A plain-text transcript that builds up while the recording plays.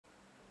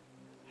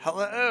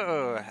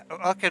Hello,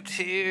 welcome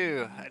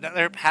to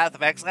another Path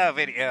of Exile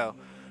video.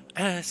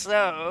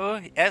 So,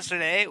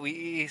 yesterday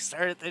we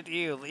started the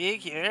new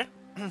league here,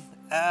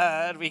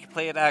 and we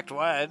played Act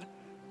 1.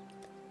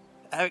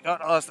 And we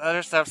got all this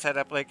other stuff set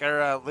up, like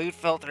our loot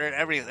filter and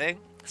everything.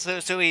 So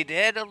we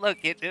did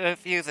look into a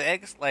few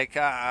things, like,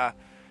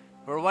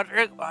 we're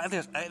wondering why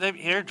this item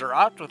here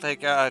dropped with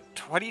like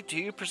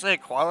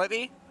 22%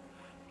 quality.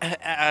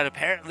 And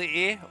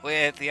apparently,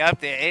 with the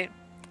update,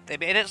 they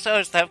made it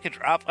so stuff could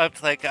drop up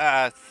to like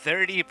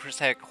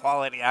 30%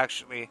 quality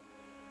actually.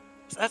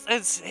 So that's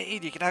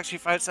insane. You can actually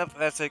find something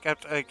that's like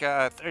up to like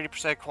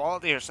 30%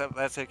 quality or something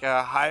that's like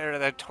higher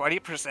than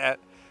 20%.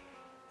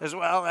 As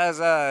well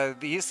as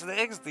these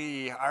things,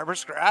 the armor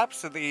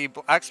scraps and the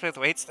blacksmith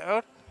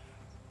waitstone.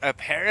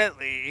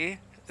 Apparently,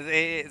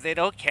 they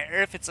don't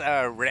care if it's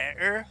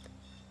rare.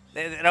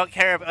 They don't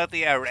care about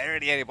the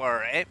rarity anymore,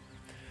 right?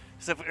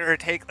 So if we were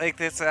to take like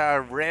this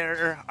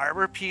rare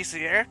armor piece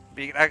here,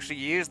 we can actually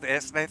use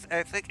this, and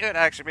I think it would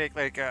actually make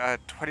like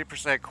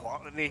 20%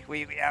 quality.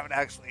 We haven't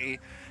actually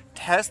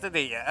tested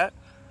it yet,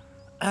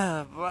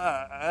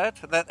 but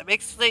that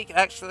makes like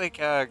actually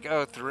like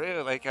go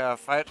through like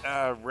find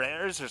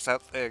rares or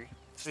something.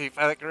 So you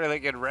find like a really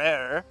good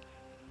rare,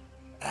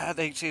 and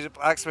then you choose a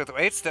blacksmith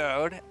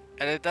waitstone,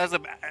 and it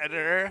doesn't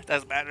matter.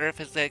 Doesn't matter if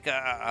it's like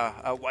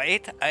a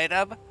white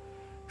item.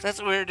 That's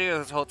what we were doing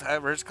this whole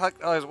time. We're just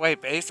collecting all these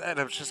white base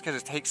items just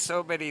because it takes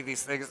so many of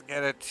these things to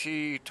get it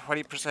to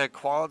 20%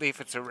 quality.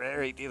 If it's a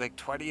rare, you need like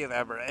 20 of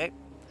them, right?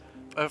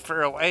 But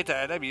for a white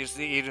item, you just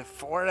need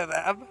 4 of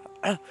them.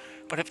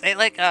 But if they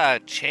like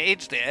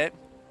changed it,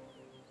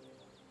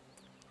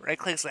 right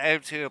click the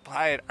item to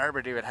apply an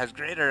armor to it has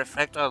greater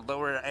effect on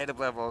lower item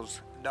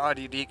levels,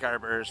 non-unique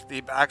armors.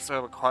 The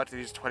maximum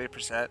quantity is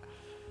 20%.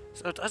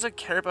 So it doesn't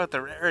care about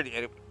the rarity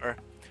anymore.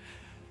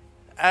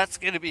 That's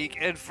gonna be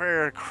good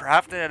for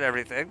crafting and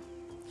everything.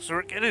 So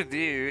what we're gonna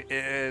do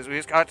is we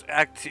just got to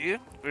Act 2.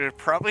 We're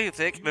probably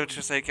thinking of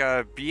just like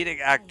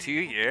beating Act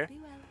 2 here.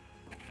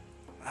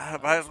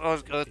 Might as well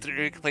just go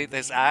through, complete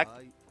this act.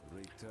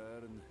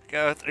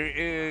 Go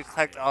through,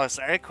 collect all the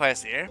side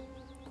quests here.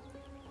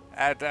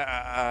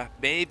 And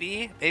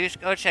maybe we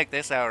should go check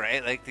this out,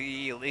 right? Like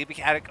the lead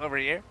mechanic over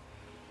here.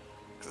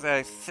 Because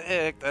I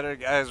think that our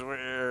guys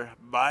were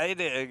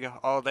mining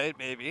all night,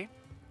 maybe.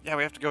 Yeah,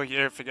 we have to go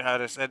here and figure out how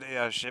to send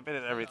a shipment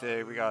and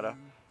everything. We got a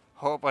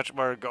whole bunch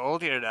more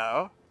gold here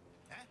now.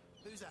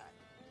 So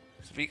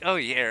if we go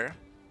here,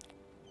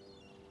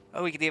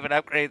 oh, we can even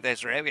upgrade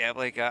this, right? We have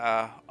like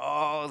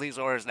all these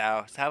ores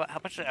now. So how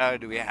much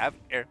do we have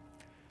here?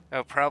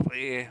 I'll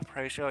probably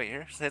show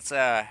here. So let's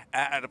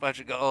add a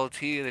bunch of gold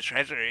to the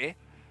treasury.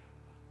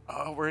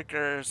 Oh,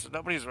 workers,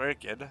 nobody's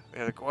working. We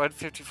have like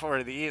 154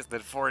 of these,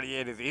 then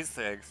 48 of these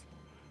things.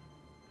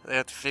 They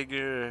have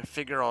to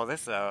figure all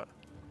this out.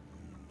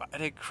 I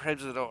think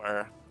Crimson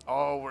Ore.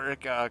 All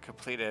work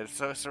completed.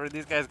 So are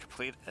these guys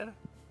completed?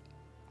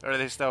 Or are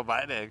they still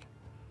mining?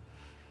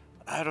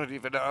 I don't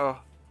even know.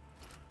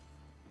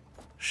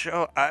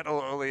 Show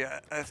idle only.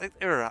 I think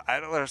they were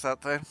idle or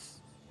something.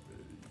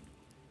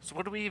 So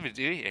what do we even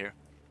do here?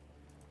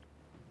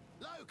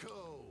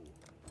 Local.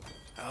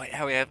 Oh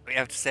yeah, we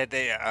have to send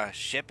a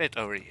shipment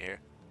over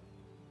here.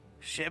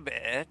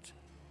 Shipment.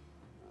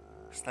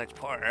 Select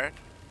port.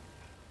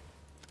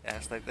 Yeah,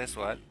 select this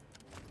one.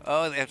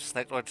 Oh, they have to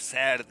select one to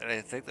send, and I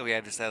think that we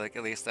had to send like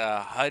at least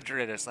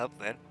 100 or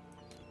something.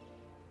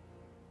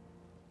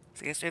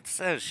 So I guess we have to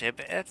send a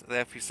shipment, and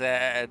then if we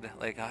send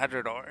like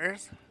 100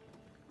 orders,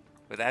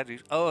 would that do?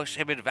 Oh,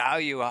 shipment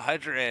value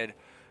 100.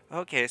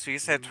 Okay, so you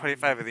send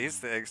 25 of these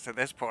things to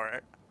this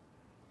port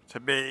to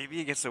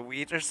maybe get some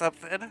wheat or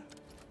something.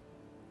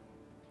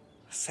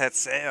 Set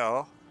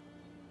sail.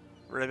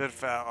 Ribbon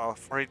fell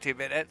 42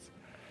 minutes,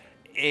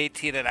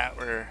 18 an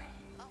hour.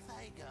 Off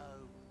they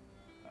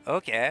go.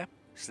 Okay.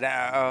 So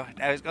now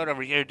he's going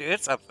over here doing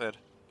something.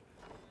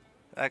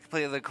 I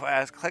completed the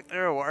quest. Click the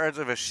rewards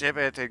of a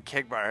shipment in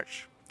King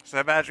March. So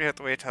I imagine we have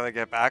to wait till I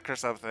get back or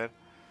something.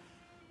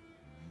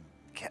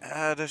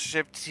 Can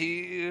ship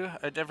to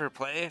a different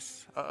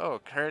place?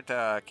 Oh, current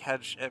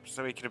can ship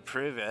so we can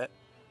improve it.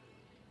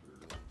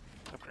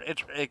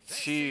 Upgrade rank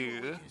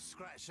 2.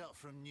 Scratch up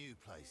from new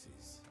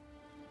places.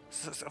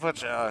 So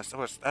much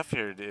stuff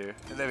here to do.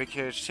 And then we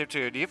can ship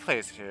to a new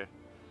place here.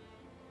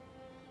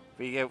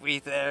 We get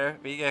wheat there.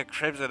 We get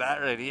crimson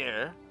that right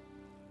here.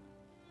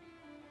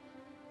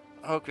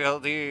 Okay,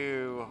 we'll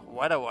do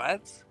 1 of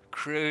what?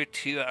 Crew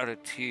 2 out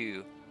of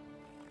 2.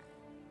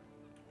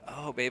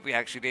 Oh, maybe we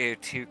actually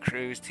need 2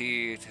 crews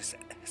to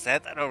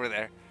set that over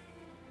there.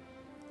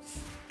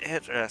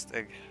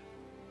 Interesting.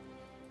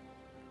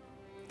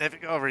 Then we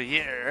go over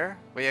here.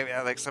 We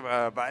have like some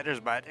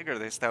miners mining, or are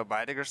they still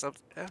mining or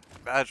something? Yeah.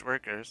 Badge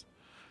workers.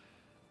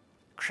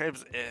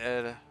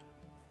 Crimson.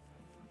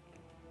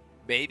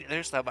 Maybe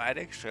they're still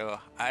mining, so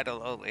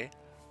idle only.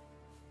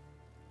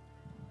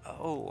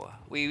 Oh,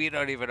 we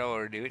don't even know what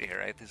we're doing here,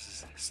 right?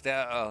 This is still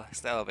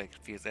a bit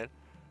confusing.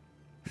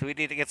 So we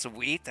need to get some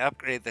wheat to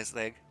upgrade this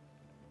thing.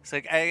 So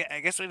I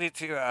guess we need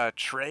to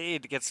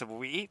trade to get some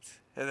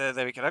wheat. And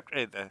then we can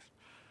upgrade this.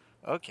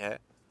 Okay.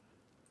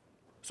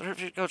 So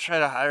if you go try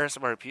to hire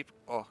some more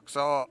people, because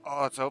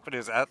all it's open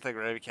is that thing,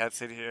 right? We can't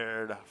sit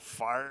here and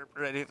farm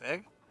or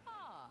anything.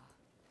 Ah,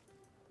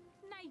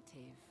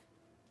 native.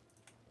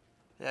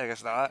 Yeah, I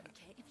guess not.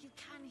 Okay, if you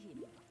can hear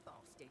me, you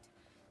bastard.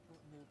 What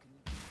more can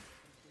you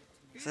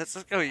do? So let's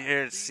just go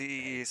here and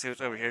see what's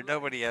over here.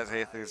 Nobody has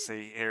anything to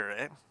see here,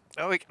 right?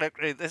 Oh, we can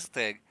upgrade this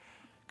thing.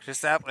 Can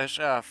establish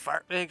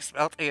farming,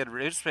 smelting, and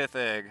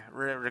runesmithing.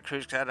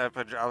 Recruits can up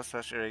a job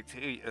specialty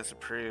 2 as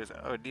approves.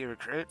 Oh, new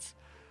recruits?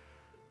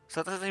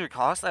 So it doesn't even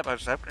cost that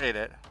much to upgrade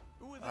it.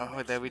 Oh,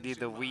 and then we need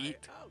the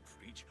wheat.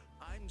 Outreach,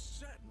 I'm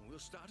certain we'll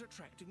start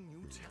attracting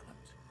new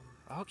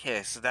talent.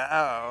 Okay, so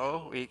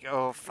now we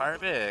go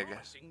farming.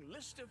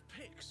 List of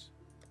picks.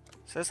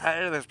 So let's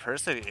hire this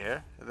person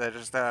here. And then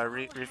just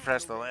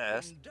refresh the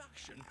list.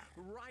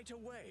 Right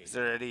away. Is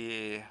there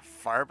any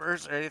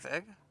farmers or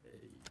anything?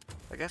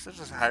 I guess let's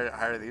just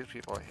hire these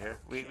people here.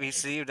 We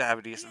seem to have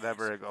a decent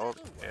number of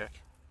gold here.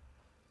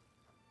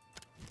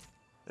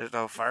 There's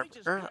no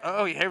farmer.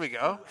 Oh, here we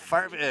go.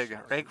 Farming,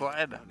 rank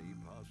 1.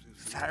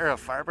 Let's hire a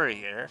farmer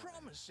here.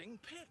 Promising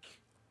pick.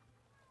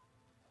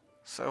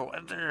 So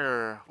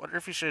wonder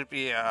if we should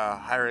be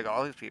hiring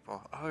all these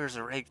people. Oh, there's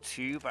a rank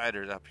 2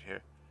 biders up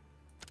here.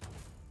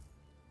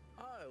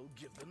 I'll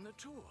give them the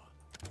tour.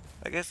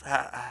 I guess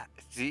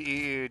do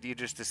you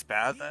just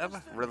disband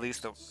them? Release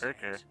the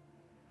worker.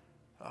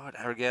 Oh,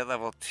 now we're getting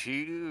level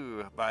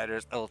 2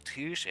 biders, level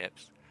 2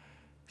 ships.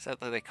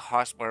 Something they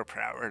cost more per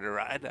hour to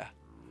ride.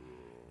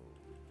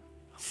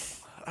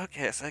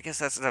 Okay, so I guess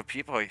that's enough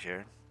people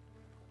here.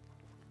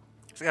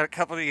 So we got a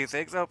couple of new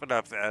things open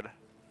up then.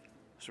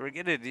 So what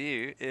we're gonna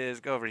do is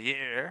go over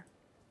here.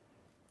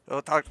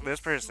 We'll talk to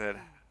this person.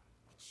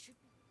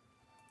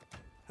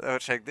 Oh,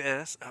 check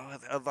this. Oh,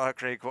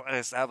 unlock rank 1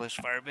 established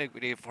farming.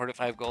 We need 4 to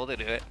 5 gold to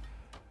do it.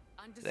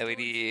 Then we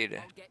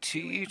need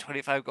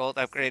 25 gold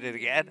upgraded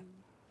again.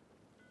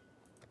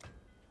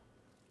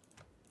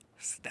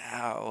 So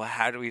now,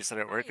 how do we set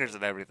our workers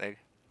and everything?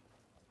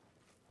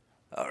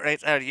 Oh,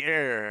 right out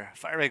here.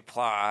 Farming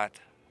plot.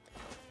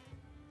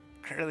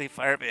 Currently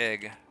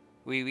farming.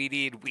 We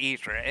need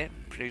wheat, right?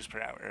 Produce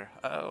per hour.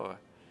 Oh.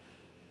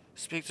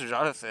 Speak to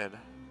Jonathan.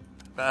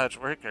 Manage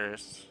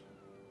workers.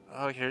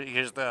 Oh,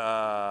 here's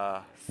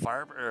the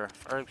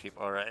farming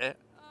people, right?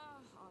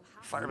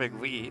 Farming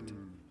wheat.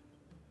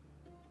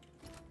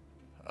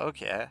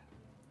 Okay.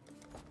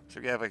 So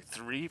we have like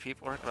 3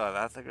 people working on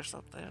that thing or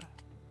something.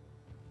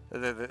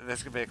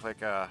 This could make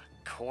like a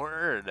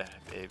corn,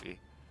 maybe.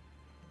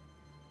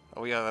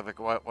 Oh, we got like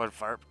one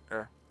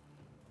farmer.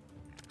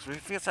 So we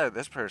can inside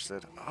this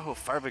person. Oh,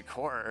 farming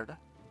corn.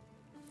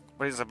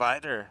 But he's a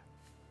miner.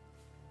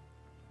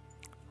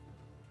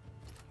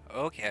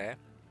 Okay.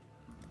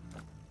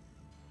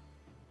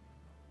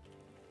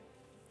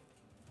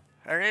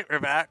 Alright, we're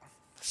back.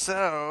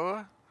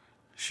 So,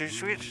 should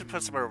we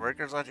put some more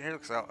workers on here?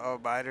 Because all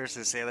miners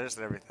and sailors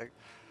and everything.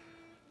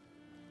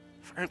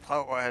 For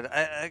plot 1,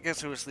 I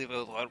guess we will sleep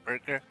with 1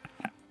 worker.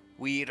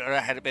 We don't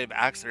have to pay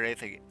max or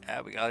anything.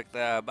 We got like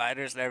the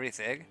miners and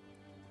everything.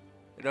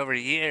 And over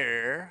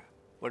here,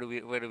 what do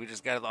we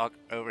just gotta lock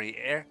over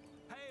here?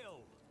 Hail!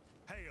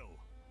 Hail!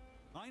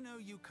 I know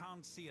you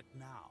can't see it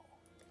now,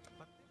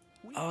 but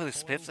oh, the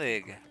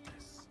smithing.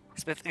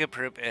 Smithing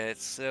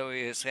improvements. So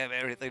we just have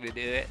everything to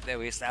do it. Then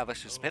we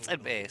establish a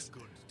smithing base.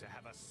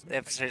 They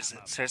have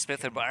Sir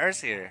Smithing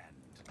bars here.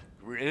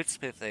 Root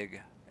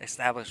smithing.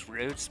 Establish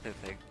root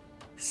smithing.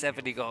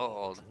 70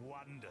 gold.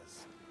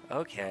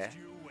 Okay.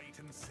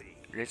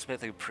 Root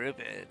smithing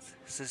improvements.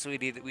 So we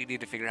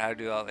need to figure out how to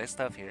do all this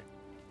stuff here.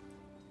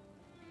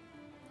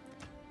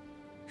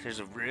 There's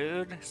a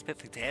rune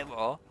smithing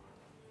table.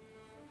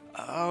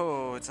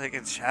 Oh, it's like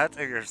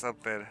enchanting or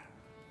something.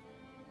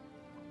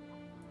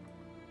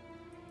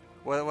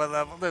 What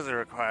level does it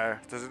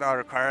require? Does it not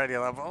require any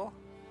level?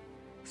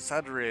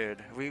 Sun rune.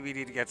 We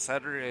need to get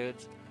sun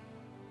runes.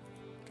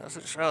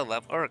 Doesn't show a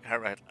level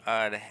requirement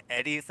on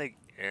anything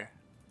here.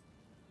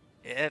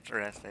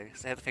 Interesting.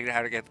 So I have to figure out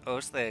how to get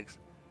those things.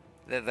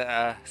 Then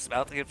the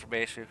smelting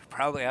information.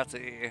 Probably have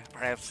to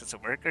perhaps get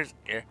some workers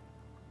here.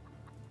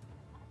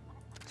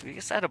 So we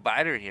can set a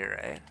miner here,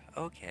 right?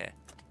 Okay.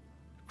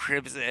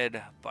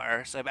 Crimson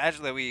bar. So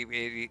imagine that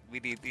we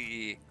need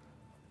the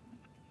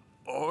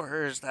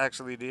ores to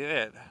actually do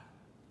it.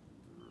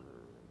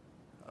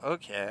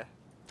 Okay.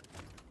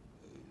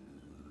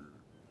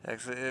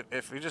 Actually,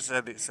 if we just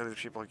said these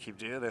people keep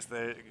doing this,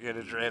 they're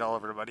gonna drain all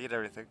of our money and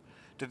everything.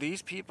 Do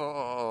these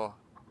people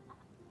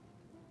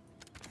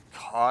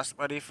cost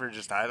money for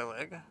just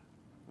idling?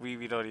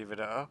 We don't even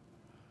know.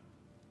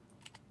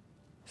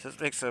 So let's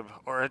make some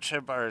orange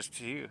bars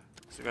too.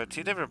 So we got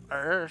 2 different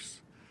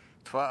bars.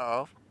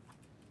 12.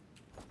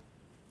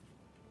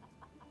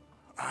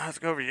 Let's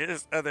go over here.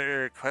 There's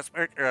another quest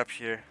marker up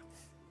here.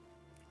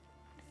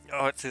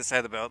 Oh, it's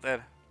inside the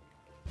building.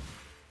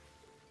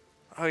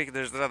 Oh,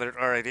 there's another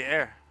door right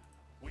here.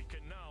 We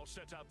can now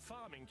set up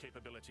farming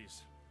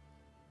capabilities.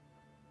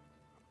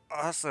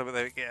 Awesome.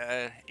 Then we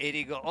get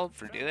 80 gold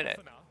for doing it.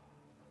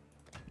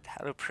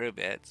 how to improve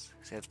bits.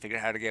 So you have to figure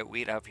out how to get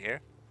wheat up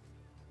here.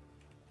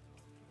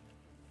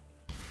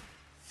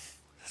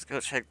 Let's go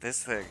check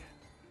this thing.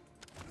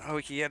 Oh,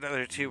 we can get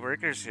another 2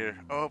 workers here.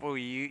 Oh, but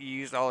we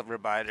used all of our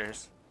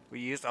miners. We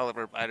used all of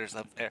our miners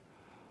up there.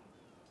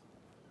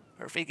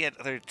 Or if we get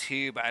another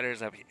 2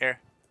 miners up here.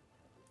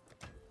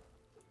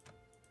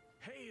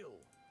 Hail!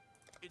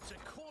 It's a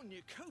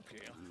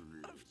cornucopia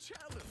of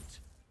talent.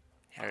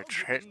 Yeah, our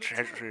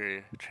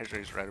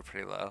treasury's running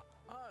pretty low.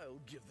 I'll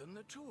give them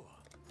the tour.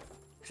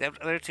 Except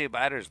other 2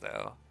 miners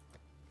though.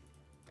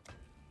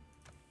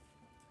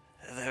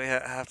 And then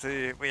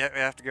we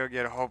have to go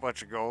get a whole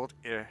bunch of gold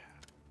here.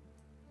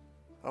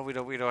 Oh, we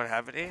don't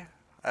have any?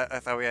 I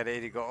thought we had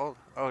 80 gold.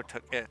 Oh,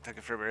 took it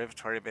from our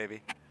inventory,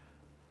 baby.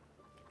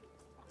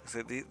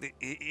 So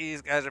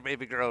these guys are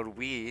maybe growing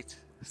wheat.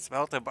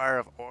 Smelt a bar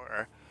of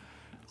ore.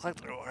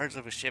 Collect the rewards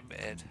of a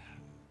shipment.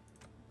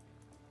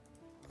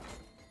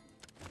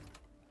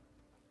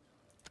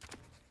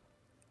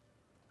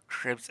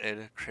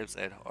 Crimson,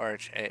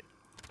 orange 8.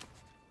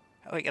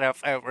 How we get out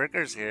 5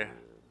 workers here?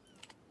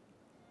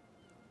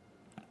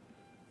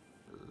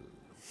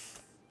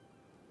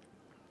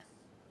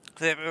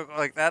 So if we go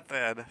like that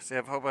then, so you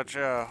have a whole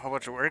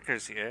bunch of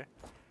workers here.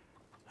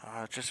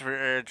 Just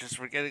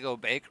for gonna go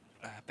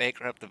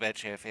bankrupt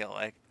eventually. I feel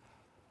like.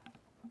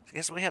 So I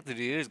guess what we have to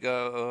do is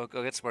go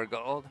get some more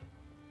gold.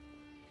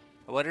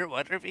 I wonder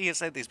if you can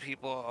send these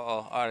people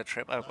on a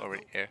trip up over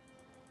here.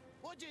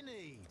 What do you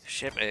need?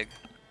 Shipping.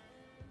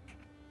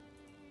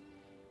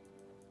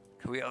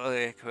 Can we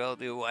only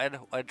do one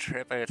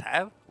trip at a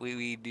time?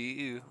 We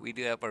do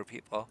have more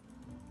people.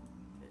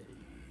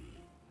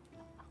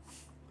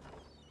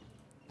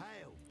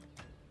 Hail.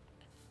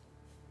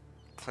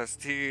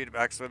 +2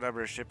 maximum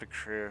number of shipping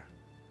crew.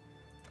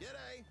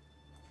 G'day.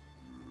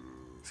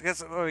 So I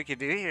guess what we can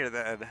do here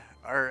then.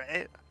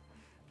 Alright.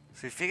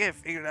 So we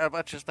figured out a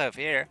bunch of stuff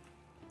here.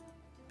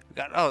 We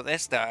got all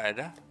this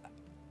done.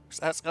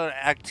 So let's go to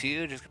Act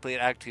 2, just complete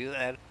Act 2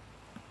 then.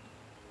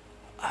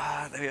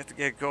 Then we have to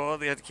get gold,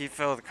 we have to keep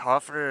filling the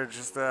coffer, and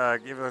just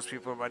give those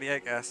people money, I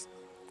guess.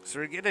 So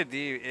what we're gonna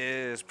do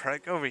is probably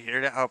go over here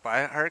to help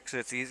buy art, so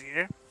it's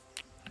easier.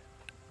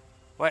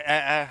 What,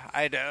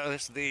 I know,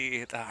 this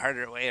is the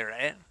harder way,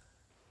 right?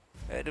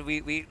 We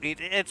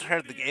did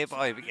turn the game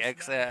volume again,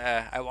 because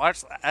I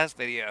watched the last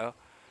video.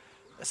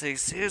 So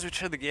as soon as we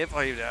turn the game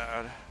volume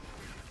down,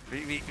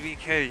 we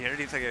can't hear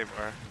anything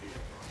anymore.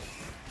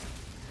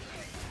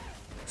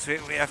 So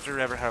we have to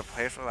remember how to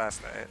play for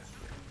last night.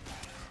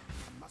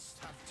 Must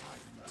have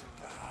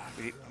time.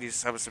 We need to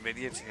summon some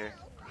idiots here.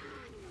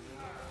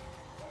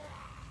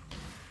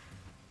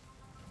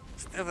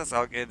 So that's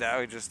all good now.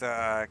 We just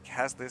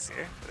cast this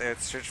here. Then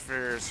search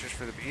for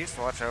the beast.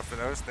 Watch out for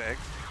those things.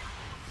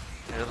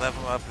 And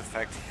level up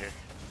effect here.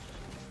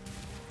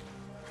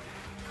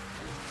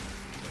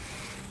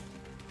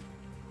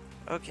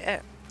 Okay,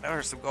 now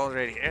there's some gold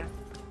right here.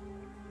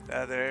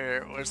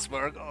 There was some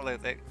more gold, I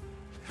think.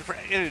 What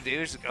I'm gonna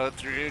do is go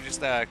through, just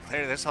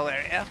clear this whole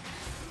area.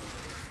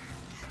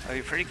 I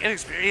mean, pretty good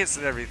experience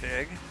and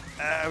everything.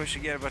 We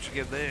should get a bunch of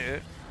good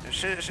loot. It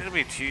shouldn't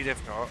be too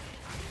difficult.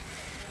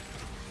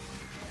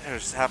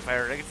 There's just half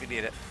fire ring if you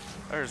need it.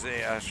 There's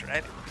a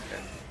shrine.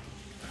 Okay.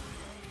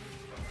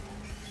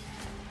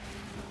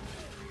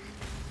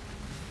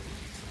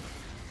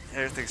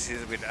 Everything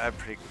seems to be done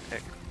pretty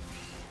quick.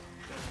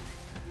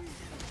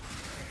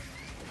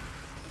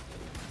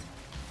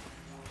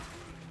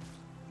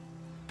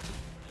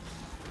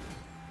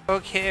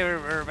 Okay,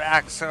 we're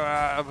back. So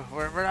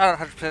we're not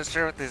 100%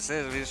 sure what this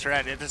is. We just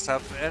ran into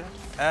something.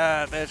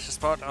 There's just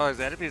spawned all these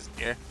enemies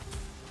in here.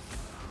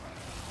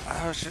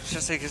 It's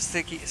just like a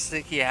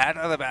sticky hat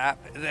on the map,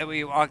 and then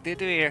we walked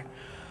into here.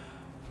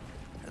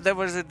 And then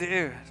what does it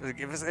do? Does it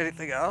give us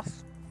anything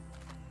else?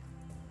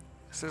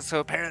 So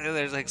apparently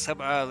there's like some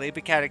lead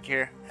mechanic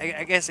here.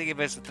 I guess they give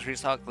us the 3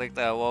 stock like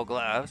the wool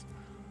gloves.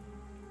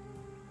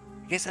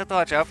 I guess I have to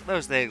watch out for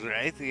those things,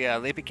 right? The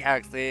lead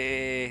mechanics,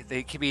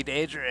 they can be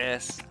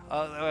dangerous.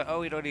 Oh,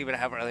 we don't even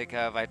have our like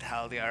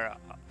vitality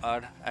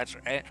on. That's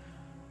right.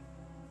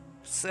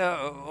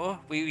 So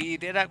we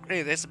did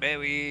upgrade this a bit.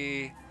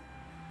 We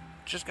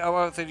just got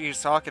one with a new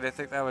socket. I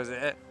think that was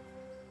it.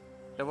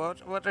 I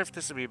wonder if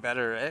this would be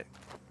better, right?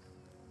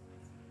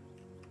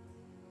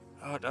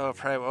 Oh no, it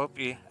probably won't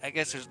be. I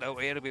guess there's no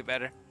way it'll be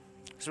better.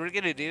 So what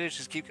we're gonna do is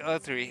just keep going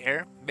through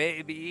here.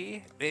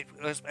 Maybe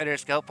those better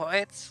skill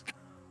points.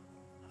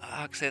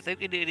 Cause I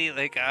think we do need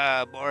like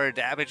more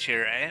damage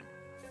here, right?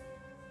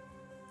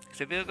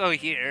 So if we'll go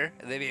here,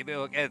 and then maybe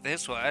we'll get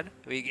this one.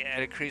 We get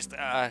increased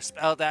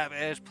spell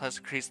damage plus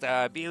increased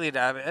melee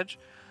damage.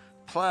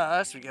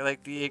 Plus, we get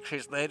like the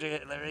increased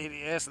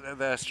radius and then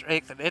the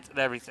strength and it and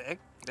everything.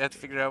 We have to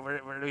figure out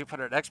where do we put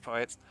our next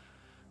points.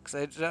 Because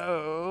I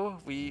know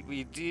we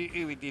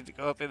need to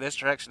go up in this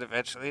direction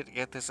eventually to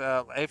get this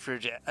life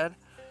regen.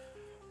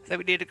 Then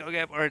we need to go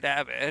get more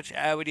damage.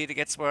 We need to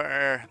get some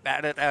more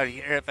mana down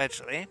here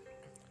eventually.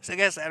 So I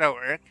guess that'll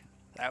work.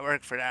 That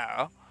worked for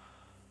now.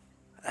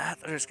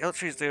 Their skill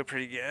tree's doing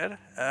pretty good.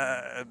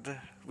 And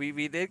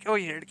we did go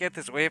here to get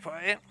this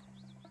waypoint.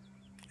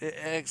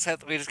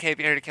 Except we just came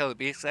here to kill the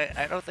beast.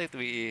 I don't think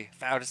we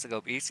found a single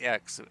beast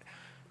yet. 'Cause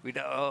we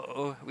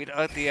know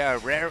the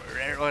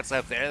rare ones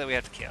up there that we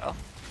have to kill.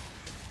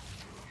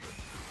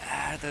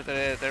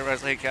 There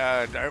was like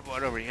a dark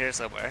one over here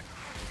somewhere.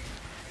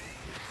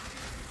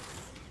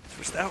 So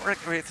we're still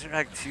working our way through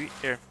Act 2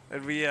 here.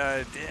 And we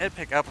did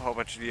pick up a whole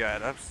bunch of new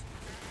items.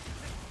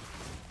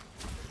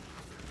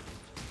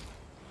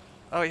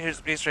 Oh, here's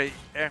the beast right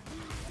here.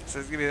 So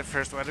this is gonna be the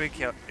first one we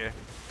kill here.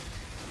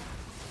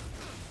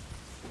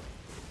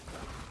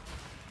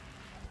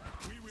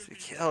 So we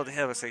killed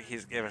him. Looks like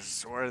he's gave us a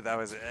sword. That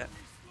was it.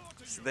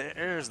 So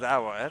there's that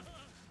one.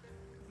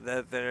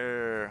 That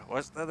there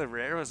was another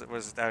rare. Was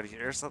it down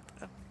here or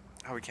something?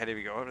 Oh, we can't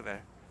even go over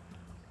there.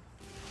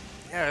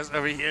 Yeah, it's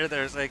over here.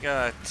 There's like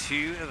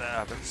 2 of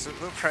them. So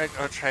we'll try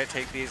and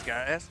take these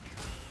guys.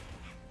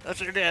 Once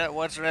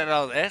we're at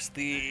all this,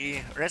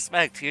 the rest of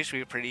Act 2 should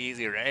be pretty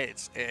easy,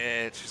 right?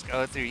 It's just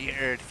going through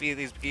here, defeat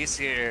these beasts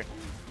here.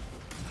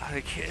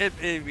 It could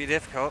be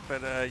difficult,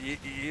 but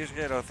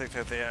usually I don't think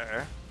that they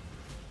are.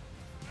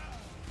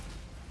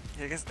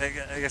 I guess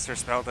their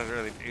spell doesn't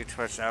really do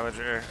too much damage,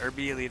 or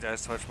melee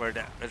does too much more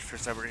damage for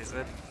some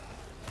reason.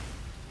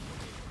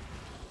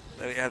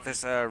 Then we have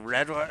this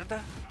red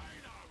one.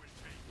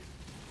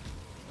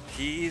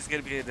 He's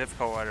gonna be a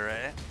difficult one,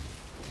 right?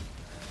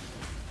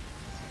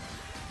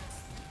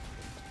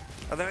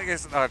 Although I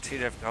guess it's not too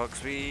difficult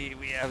because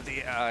we have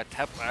the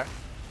Templar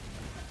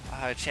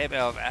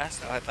chainmail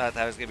vest. Oh, I thought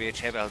that was gonna be a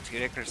chainmail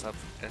tunic or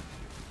something.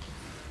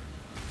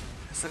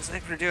 So it's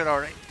like we're doing all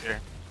right here.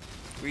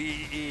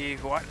 We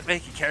wanted to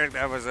make a character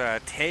that was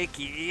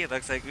tanky. It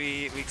looks like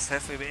we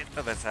successfully made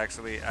one that's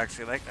actually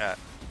like that.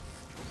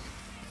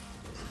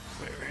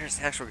 Where's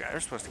the actual guy we're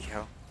supposed to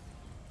kill?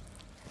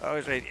 Oh,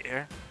 he's right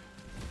here.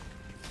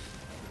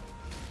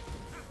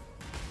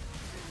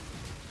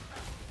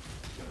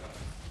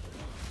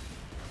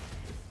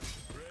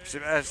 So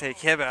we managed to take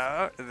him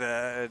out, and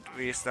then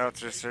we still have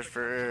to search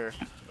for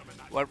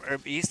one more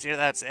beast here.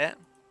 That's it.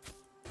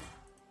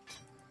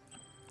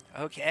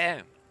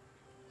 Okay.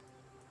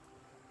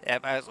 Yeah,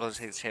 might as well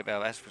just take the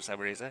chainmail vest for some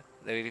reason.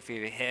 Then we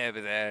defeated him,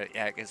 and then,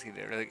 yeah, I guess he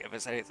didn't really give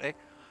us anything.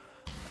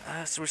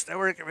 So we're still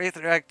working right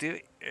through Act 2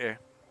 here.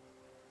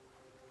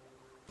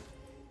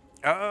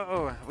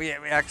 Oh, we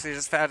actually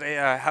just found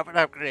a helmet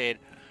upgrade.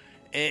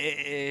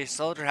 A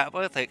soldier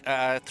helmet with like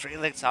 3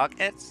 linked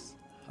sockets.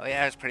 Oh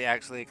yeah, it's pretty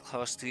actually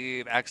close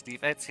to max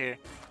defense here.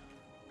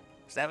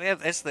 So now we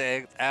have this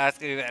thing. That's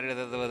gonna be better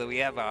than the one that we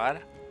have on.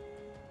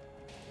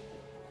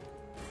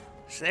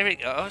 So there we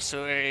go.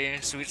 So we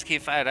just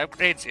keep finding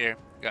upgrades here.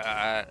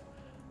 Got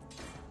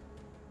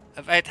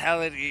a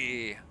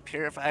vitality,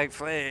 purifying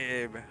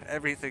flame,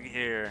 everything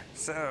here.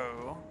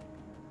 So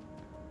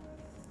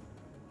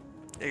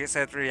I guess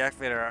I have to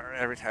reactivate our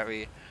every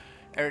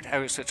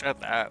time we switch up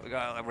that. We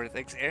got a lot more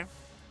things here.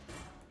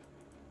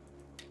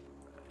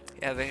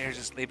 Yeah, there's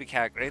just Leaping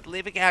Cat. Right,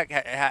 Leaping Cat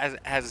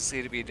hasn't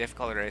seemed to be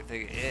difficult or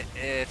anything.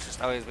 It's just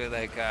always been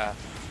like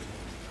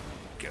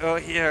go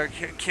here,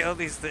 kill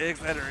these things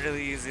that are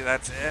really easy.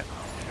 That's it.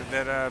 And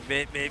then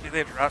maybe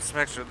they drop some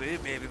extra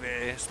loot. Maybe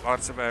they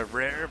spawn some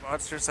rare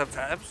monsters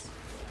sometimes.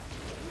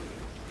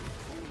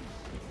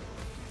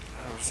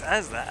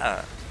 Besides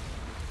that,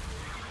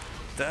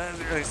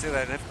 doesn't really seem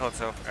that difficult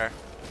so far.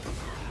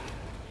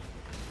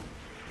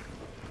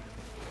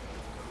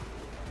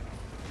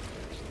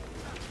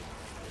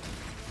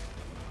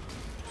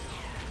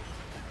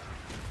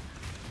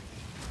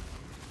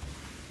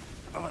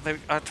 Oh, they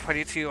got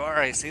 22 ore.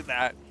 I see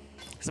that.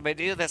 So by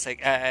doing this,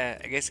 like, I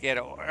guess you get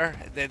ore.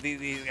 Then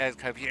these guys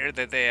come here.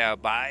 Then they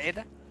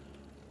mine.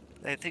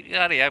 I think you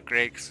got the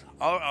upgrades.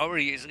 All we're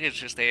using is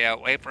just a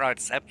White Rod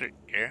Scepter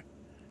here.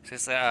 It's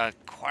just a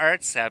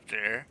Quartz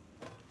Scepter.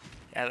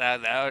 Yeah,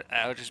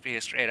 that would just be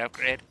a straight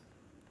upgrade.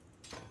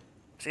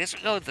 So I guess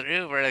we're going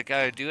through. We're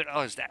like doing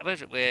all this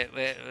damage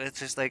with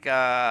just like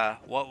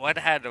one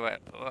hand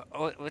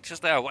with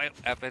just white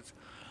weapons.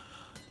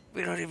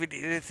 We don't even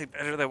need anything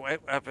better than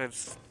white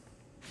weapons.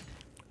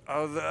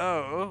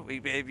 Although, we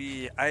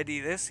maybe ID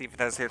this, see if it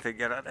has anything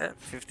good on it.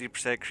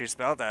 50% increased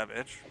spell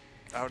damage.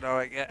 Oh no,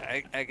 I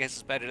guess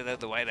it's better than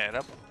the white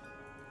item.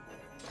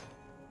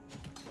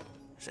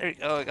 So there we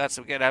go, we got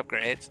some good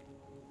upgrades.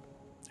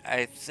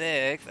 I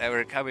think that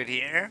we're coming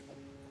here.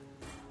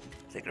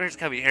 I think we're just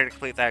coming here to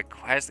complete that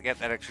quest to get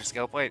that extra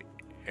skill point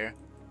here.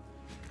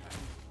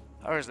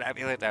 Oh, there's an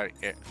amulet down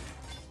here.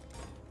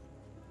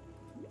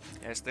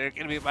 Yes, they're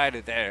gonna be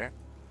minded there.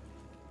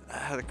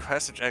 The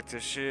quest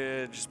objective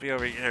should just be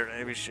over here.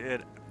 Right? We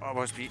should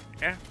almost be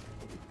here.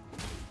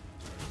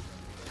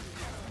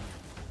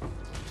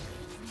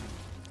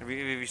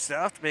 We still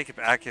have to make it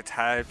back in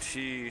time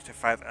to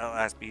fight the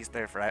last beast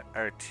there for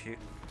our 2.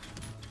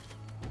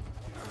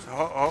 So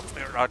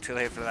hopefully we're not too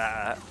late for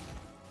that.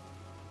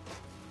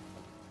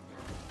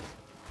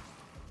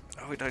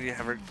 Oh, we don't even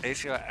have our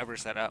ACO ever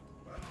set up.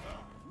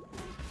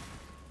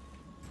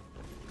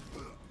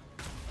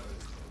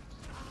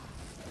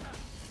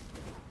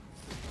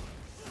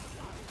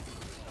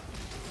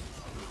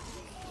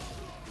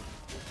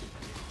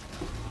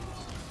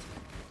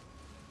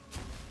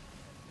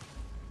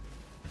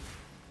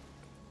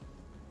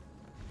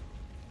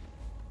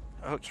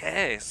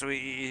 Okay, so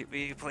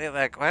we play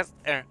that quest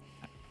there.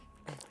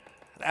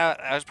 That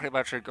was pretty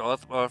much our goal.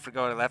 Well, if we're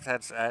going to left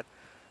hand side,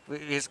 we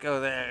just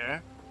go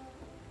there.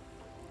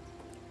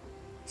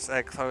 This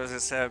side closes in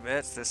 7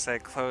 minutes. This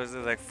side closes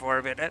in like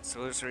 4 minutes. So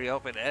we'll just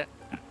reopen it.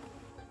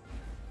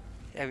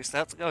 Yeah, we still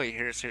have to go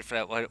here search for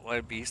that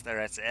one beast there.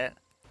 That's it.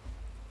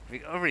 We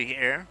go over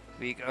here.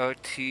 We go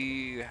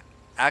to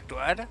Act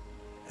 1.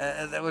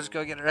 And then we'll just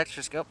go get our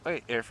extra skill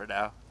point here for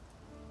now.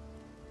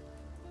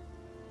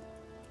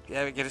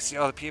 Yeah, we get to see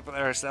all the people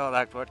that are still in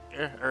Act 1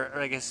 here. Or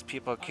I guess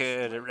people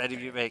could already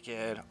be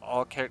making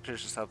all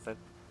characters or something.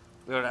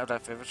 We don't have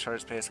enough inventory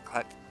space to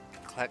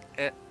collect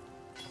it.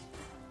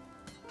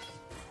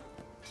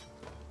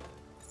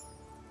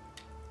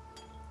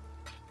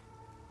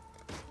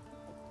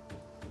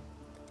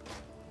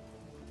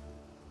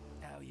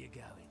 How are you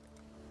going?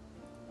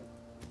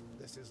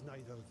 This is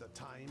neither the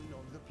time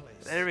nor the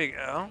place. There we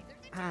go.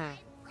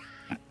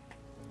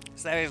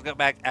 So now we just go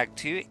back to Act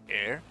 2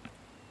 here.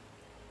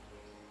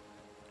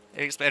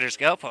 There's better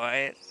skill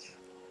points.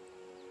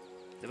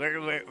 So where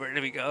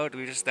do we go? Do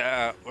we just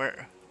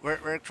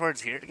work towards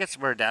here to get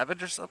some more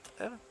damage or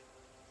something?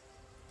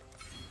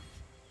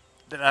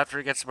 Then after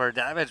we get some more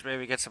damage,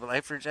 maybe get some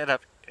life regen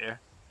up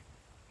here.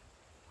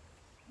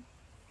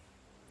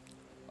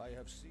 I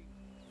have seen.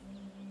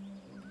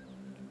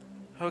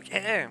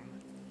 Okay.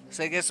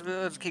 So I guess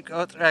we'll just keep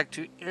going through Act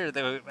 2 here,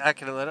 then we'll be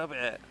back in a little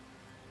bit.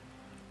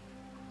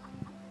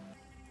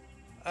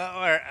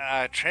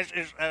 Our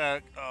treasures,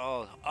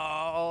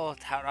 all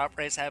town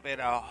operates have been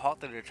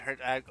halted to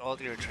return gold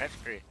to your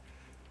treasury.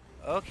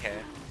 Okay.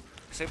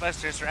 So we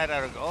must just ran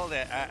out of gold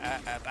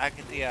back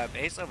at the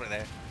base over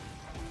there.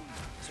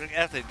 So what we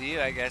have to do,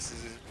 I guess,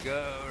 is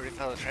go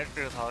refill the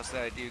treasury with all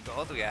the new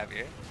gold we have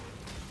here.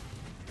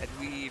 And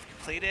we've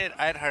completed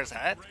Einhar's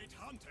hut.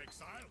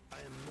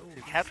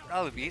 We captured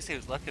all the beasts he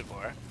was looking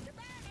for.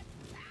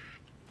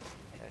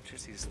 Yeah,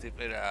 just these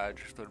stupid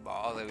driftwood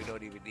ball that we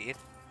don't even need.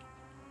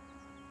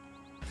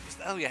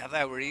 So now we have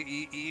that where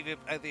you even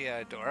put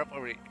the door up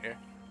over here.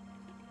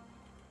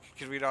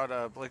 Because we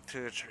don't blink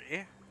to the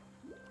tree.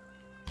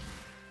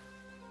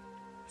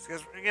 So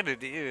what we're gonna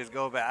do is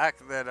go back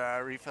and then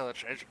refill the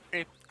treasury.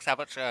 Cause how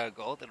much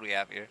gold did we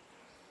have here?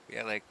 We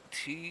have like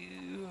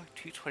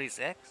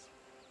 226?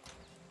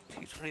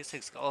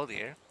 226 gold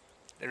here.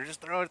 They're just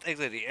throwing things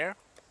in the air.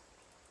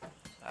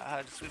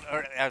 We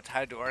don't have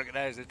time to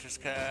organize it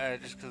just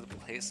cause the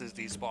places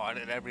despawn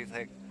and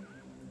everything.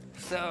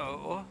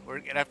 So, what we're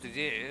gonna have to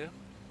do,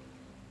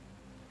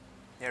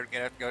 yeah, we're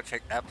gonna have to go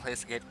check that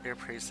place again here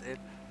pretty soon.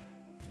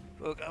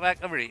 We'll go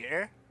back over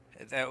here,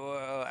 and then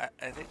I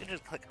think we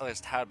just click on this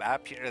town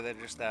map here, and then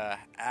just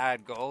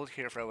add gold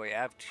here from we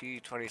have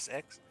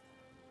 226.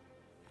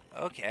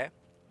 Okay.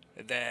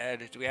 And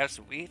then, do we have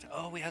some wheat?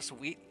 Oh, we have some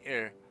wheat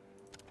here.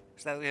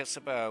 So now we have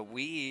some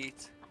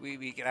wheat.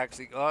 We can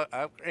actually go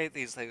upgrade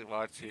these things if we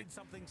want to. Need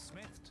something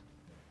smithed?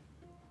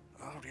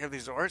 Oh, we have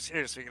these ores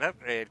here, so we can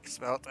upgrade.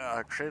 Smelt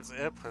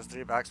crimson plus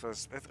 3 maximum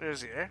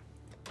smithers here.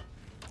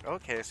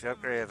 Okay, so we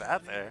upgraded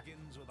that there.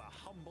 Begins with a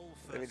humble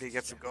Then we need to first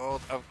get some step.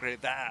 gold,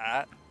 upgrade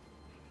that.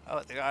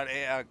 Oh, they got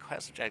a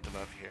quest objective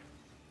up here.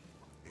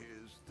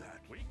 Is that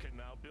we can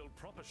now build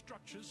proper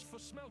structures for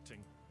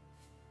smelting.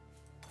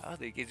 Oh,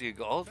 they give you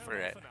gold for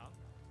Farewell it. for now.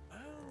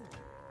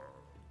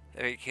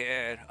 Then we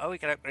can, oh, we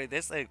can upgrade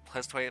this thing.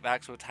 Plus 20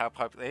 maximum town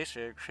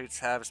population. Recruits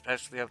have,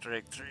 especially up to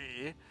rank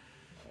 3.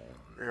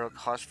 Real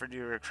cost for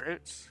new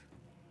recruits.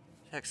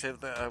 Yeah, cause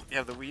you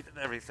have the wheat and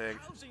everything.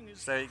 Housing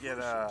is So you get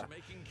crucial to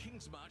making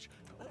Kingsmarch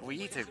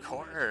wheat and always a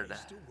corn.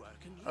 place to work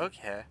and live.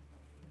 Okay.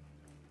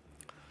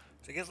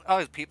 So I guess all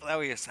these people that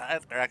we assign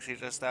are actually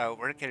just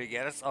working to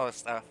get us all this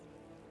stuff.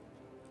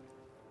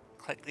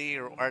 Click the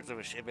rewards of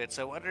a shipment.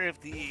 So I wonder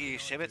if the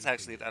shipment's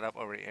actually done up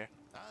over here.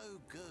 Oh,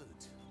 good.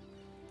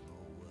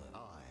 Oh,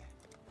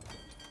 aye.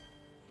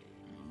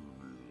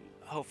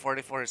 Oh,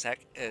 44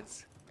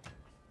 seconds.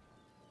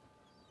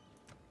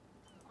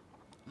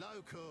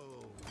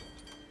 Local.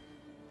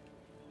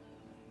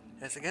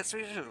 Yes, I guess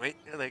we should wait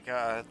like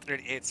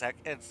 38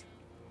 seconds.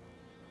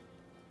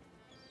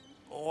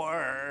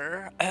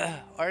 Or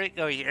we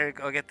go here,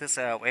 go get this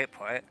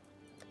waypoint.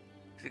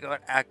 So we go in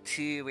Act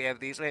 2, we have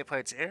these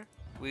waypoints here.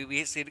 We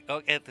just need to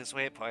go get this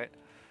waypoint.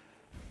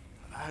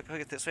 Go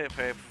get this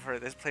waypoint before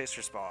this place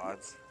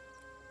respawns.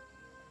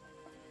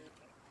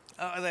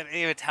 Oh, and then it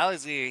even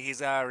tells you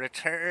he's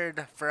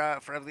returned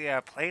from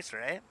the place,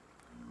 right?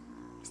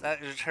 So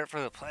that is returned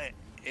from the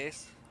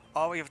place.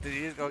 All we have to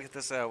do is go get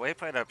this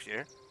waypoint up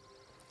here.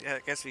 Yeah, I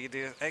guess we can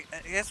do. I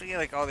guess we get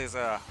like all these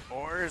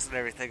ores and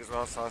everything as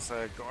well. So it's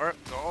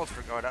gold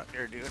for going out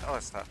here and doing all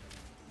this stuff.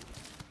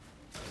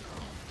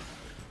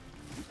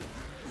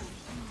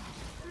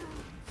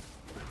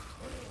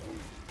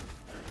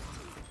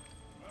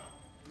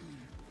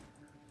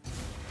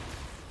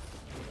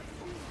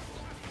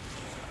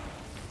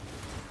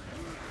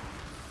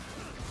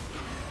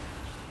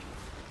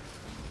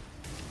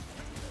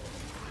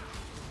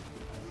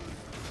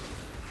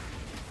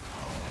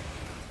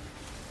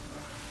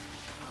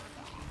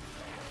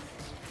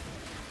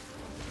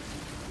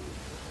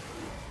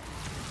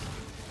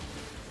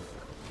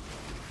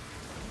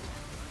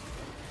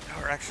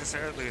 actually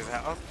started to lose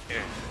health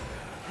here.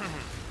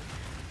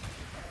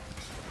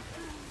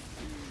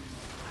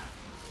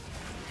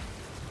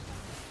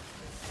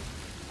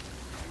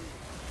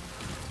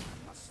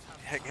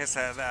 I guess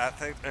I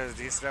think there's a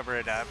decent number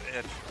of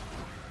damage.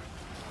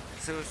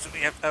 So we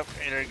have to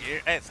upgrade our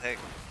gear. I think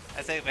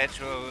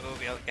eventually we'll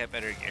be able to get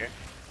better gear.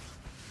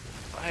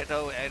 Well, I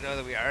know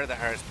that we are the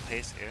hardest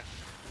place here.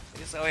 I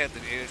guess all we have to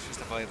do is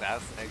just avoid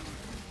that thing.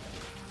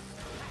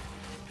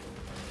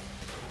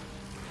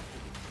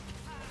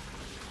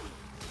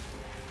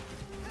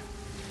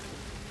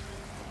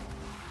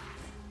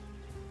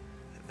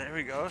 There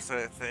we go, so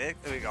I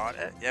think that we got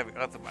it. Yeah, we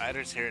got the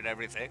miners here and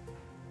everything.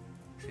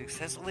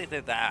 Successfully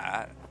did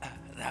that.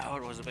 That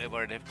one was a bit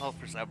more difficult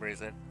for some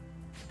reason.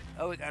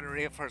 Oh, we got a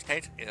reinforced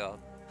kite shield.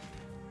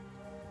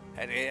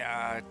 And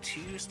a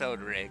 2-stone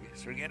ring,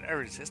 so we're getting our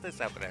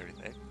resistance up and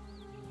everything.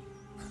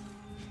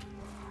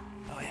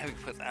 Oh yeah,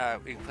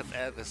 we can put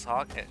that in the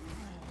socket.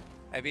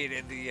 I mean,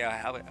 in the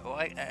helmet. Oh,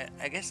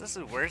 I guess this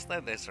is worse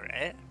than this,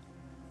 right?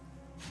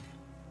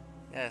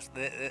 Yes,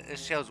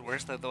 this shield's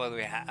worse than the one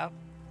we have.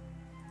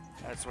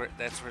 That's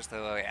worse than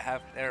the one we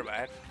have. Never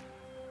mind.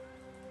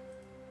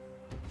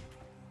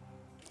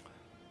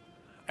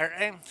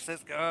 Alright, so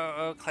let's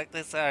go click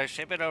this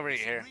shipment over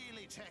here.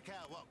 Really check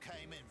out what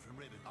came in from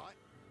Ribbon.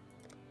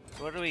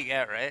 So what do we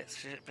get, right?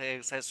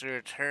 Shipping says to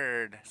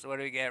return. So what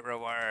do we get?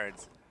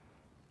 Rewards.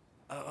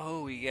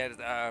 Oh, we get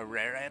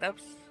rare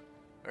items?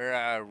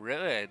 Or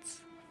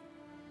ruins.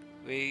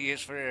 We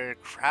use for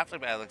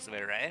crafting by the looks of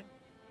it, right?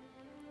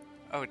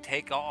 Oh,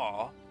 take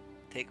all.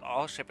 Take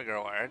all shipping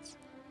rewards.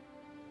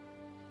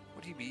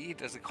 What do you mean?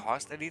 Does it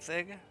cost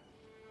anything?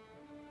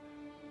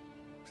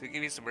 So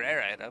give me some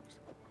rare items.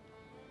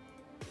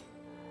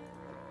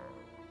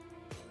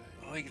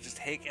 Oh, you can just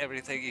take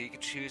everything you can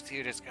choose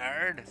to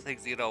discard.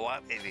 Things you don't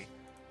want, maybe.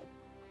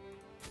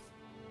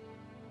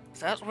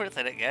 Sounds worth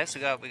it, I guess.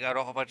 We got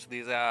a whole bunch of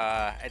these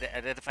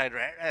identified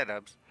rare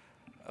items.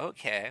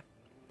 Okay.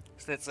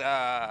 So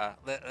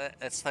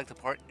let's select the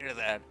port here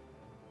then.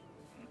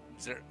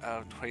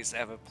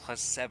 27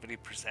 plus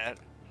 70%.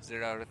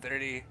 0 to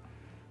 30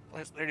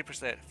 plus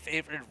 30%.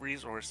 Favorite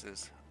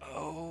resources.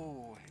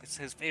 Oh, it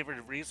says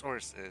favorite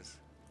resources.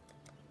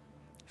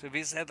 So if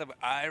you set them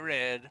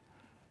iron,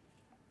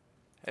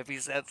 if he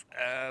sets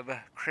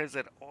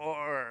crimson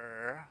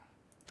ore,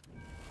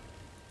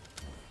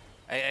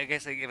 I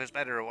guess they give us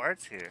better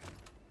rewards here.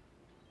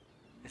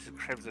 This is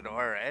crimson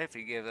ore, right? If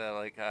you give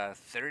like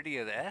 30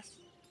 of this,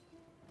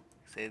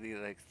 say the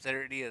like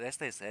 30 of this,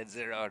 they said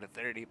 0 to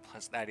 30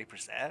 plus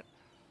 90%.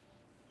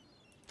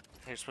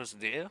 They're supposed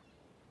to do.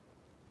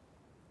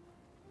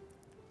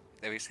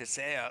 Then we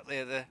say out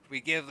there we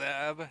give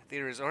them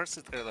the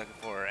resources they're looking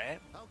for, right?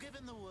 I'll give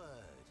him the word.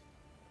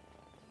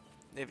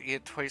 If you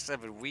get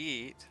 27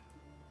 wheat.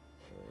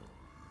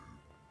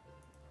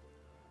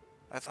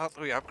 I thought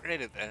we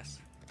upgraded this.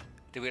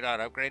 Did we not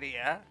upgrade it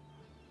yet?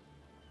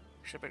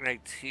 Shipping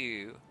rank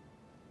 2.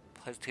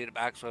 Plus 2 to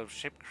maximum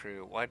ship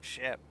crew. 1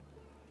 ship.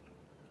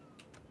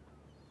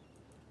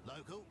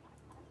 Local.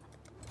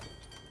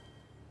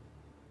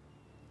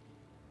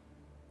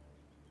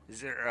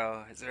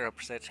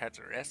 0% chance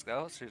of risk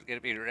though, so there's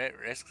gonna be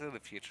risks in the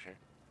future.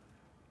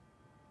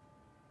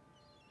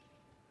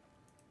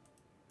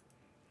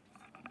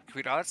 Can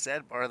we not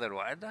send more than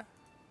one?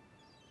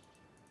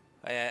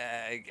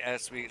 I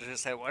guess we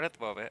just had one at the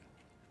moment.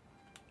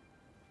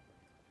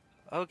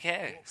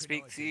 Okay,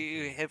 speak to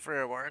him for a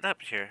reward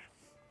up here.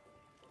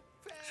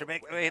 Should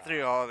make my way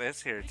through all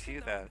this here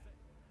too then.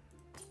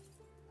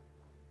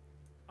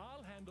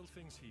 I'll handle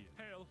things here.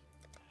 Hail.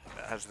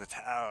 That's the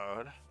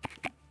town.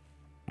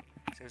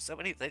 There's so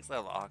many things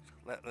unlocked.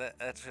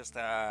 Let's just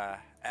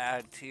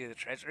add to the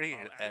treasury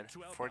and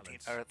 14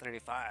 out of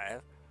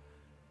 35.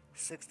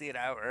 60 an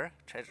hour.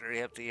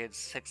 Treasury empty in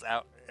 6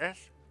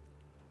 hours.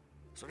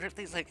 So what if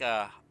these like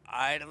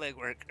idling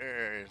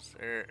workers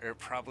are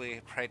probably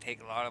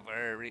take a lot of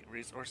our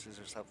resources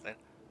or something.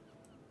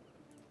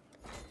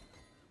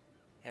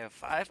 Yeah,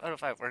 5 out of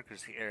 5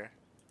 workers here.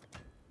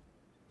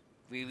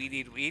 We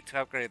need wheat to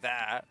upgrade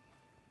that.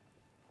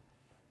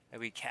 And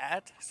we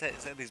can't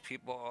send these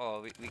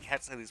people. We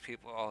can't send these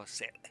people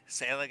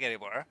sailing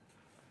anymore.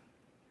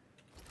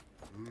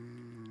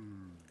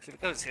 So if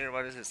it goes here,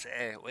 what does it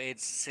say? Wage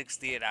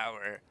 60 an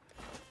hour.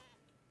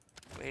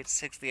 Wage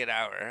 60 an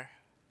hour.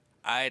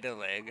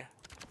 Idling.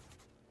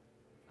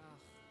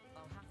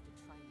 I'll have to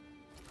try them.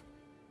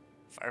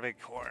 Farming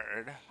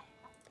corn.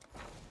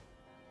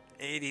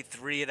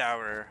 83 an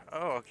hour.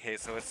 Oh, okay.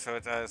 So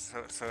it does.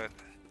 So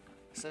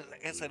I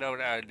guess I don't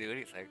know how to do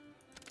anything.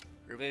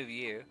 Remove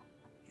you.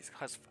 These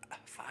cost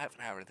 5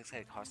 an hour. This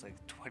guy costs like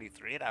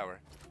 23 an hour.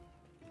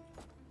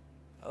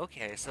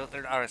 Okay, so if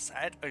they're not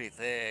assigned or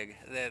anything,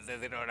 then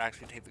they don't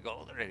actually take the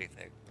gold or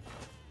anything.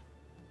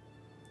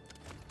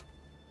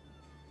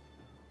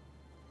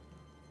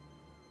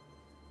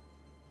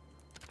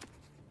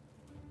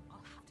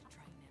 I'll have to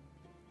train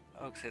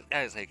them. Oh, so this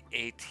guy's like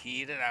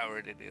 18 an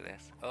hour to do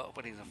this. Oh,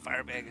 but he's a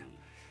farming.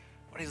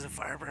 But he's a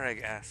farmer, I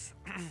guess.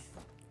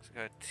 So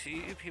we got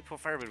 2 people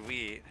farming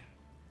wheat.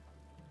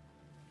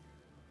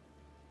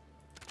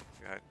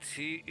 Got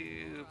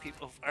 2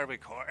 people farming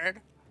corn.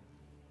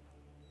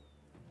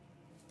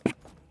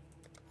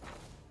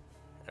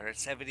 They're at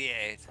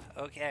 78.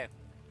 Okay.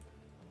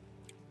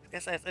 I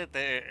guess I think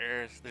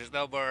there's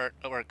no more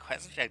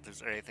quest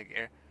objectives or anything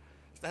here.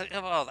 So think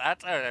of all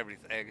that and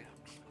everything.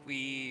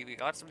 We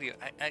got some new.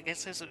 I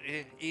guess this would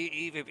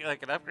even be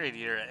like an upgrade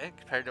here, right?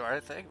 Compared to our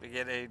thing, we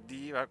get a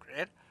new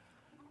upgrade.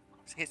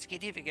 So you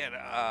can even get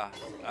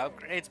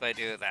upgrades by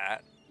doing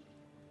that.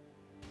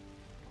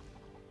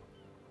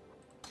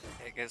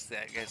 I guess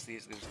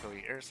these just go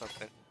here or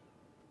something.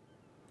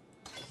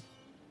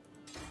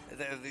 And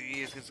then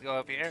these just go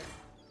up here.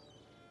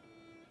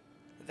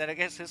 And then I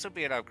guess this would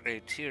be an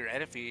upgrade too,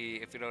 right? If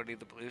you don't need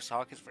the blue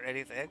sockets for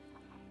anything.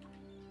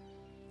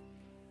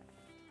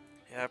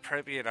 Yeah,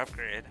 probably be an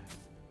upgrade.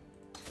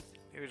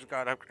 Maybe we just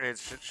got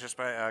upgrades just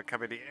by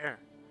coming here.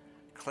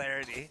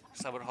 Clarity,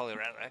 Summon Holy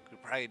Relic, we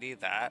probably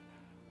need that.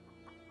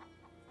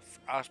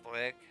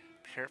 Frostblink,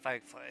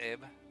 Purifying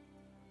Flame.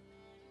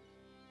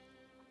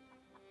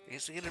 I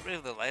guess we can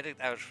remove the lightning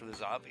damage from the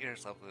zombie or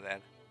something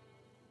then.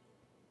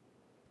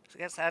 So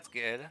I guess that's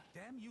good.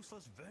 Damn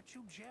useless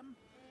virtue gem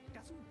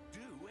doesn't do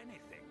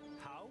anything.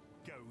 How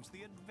goes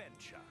the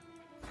adventure?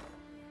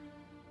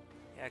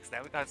 Yeah, because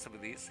now we got some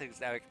of these things.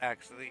 Now we can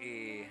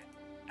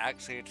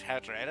actually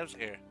attach our items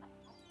here.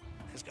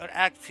 Let's go to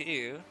Act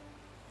 2.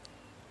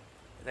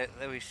 Then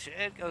we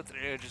should go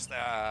through just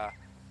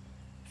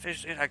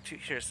finish Act 2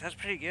 here. So that's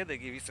pretty good. They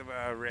give you some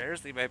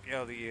rares they might be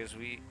able to use.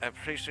 I'm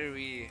pretty sure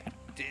we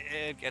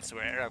did get some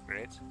rare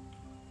upgrades.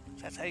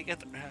 So that's how you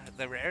get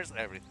the rares and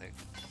everything.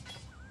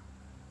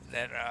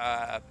 Then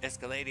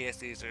Escaladius,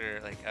 these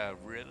are like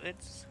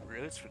ruins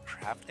for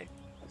crafting.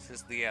 This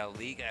is the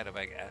league item,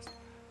 I guess.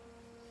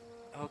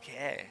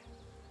 Okay.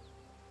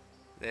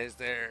 Is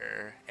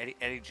there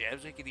any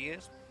gems we can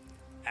use?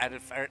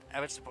 Added fire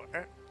damage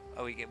support.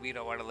 Oh, we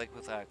don't want to link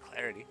with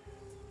clarity.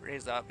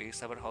 Raise zombie,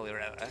 summon holy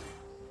relic.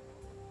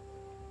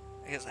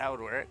 I guess that would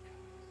work.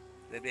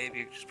 Then maybe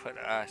you just put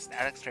a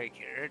static strike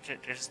here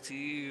just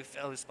to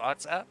fill the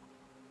spots up.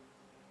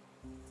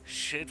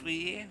 Should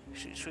we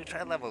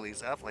try to level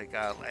these up like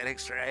lightning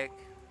strike,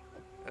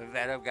 a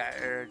venom guy,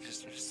 or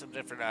just some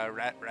different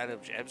random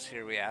gems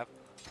here we have.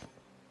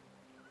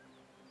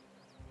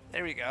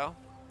 There we go.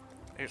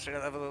 Let's try to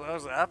level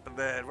those up and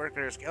then work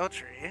our skill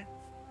tree.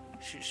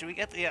 Should we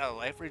get the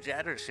life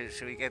regen or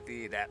should we get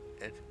the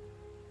damage?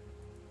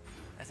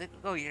 I think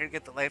we'll go here and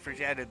get the life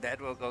regen and then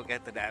we'll go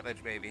get the damage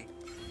maybe.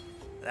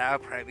 That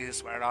would probably be the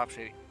smart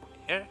option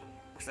here.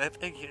 Because I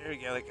think here we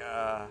get like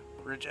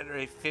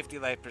regenerate 50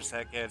 life per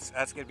second. So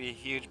that's going to be a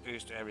huge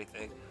boost to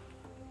everything.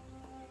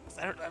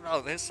 So I don't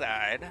know this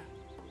side.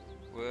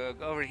 We'll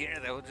go over here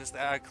then we'll just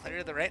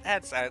clear the right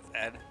hand side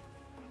then.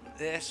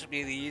 This should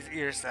be the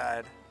easier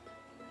side.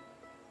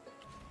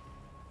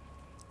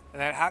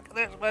 And then how come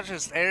there's a bunch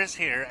of stairs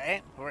here,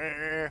 right?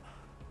 We're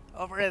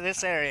over in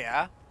this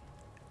area.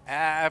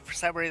 For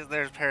some reason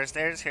there's a pair of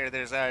stairs here.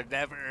 There's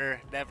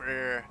never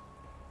ever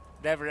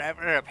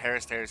a pair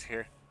of stairs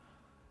here.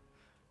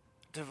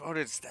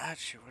 Devoted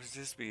statue, what does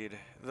this mean?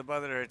 The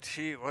mother of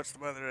 2, what's the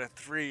mother of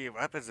 3?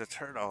 Weapons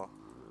eternal.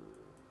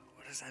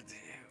 What does that do?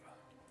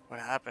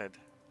 What happened?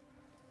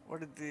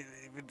 What did they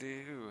even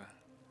do?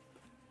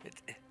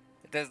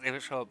 It doesn't even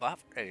show a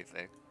buff or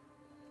anything.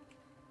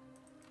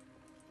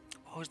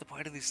 What was the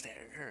point of these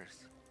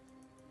stairs?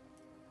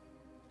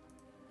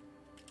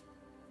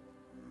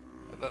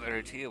 Mother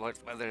of 2,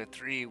 what's Mother of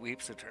 3?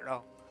 Weeps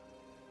eternal.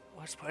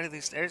 What's the point of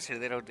these stairs here?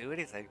 They don't do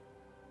anything.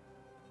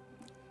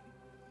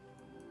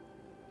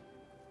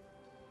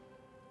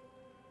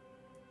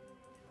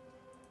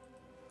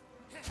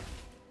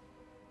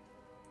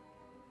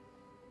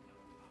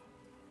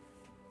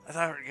 I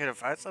thought we were gonna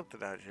find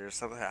something out here.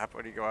 Something happened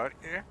when you go out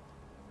here.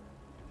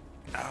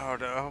 Oh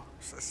no!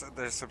 So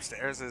there's some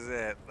stairs. Is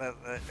it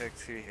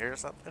next to here or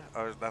something?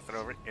 Oh, there's nothing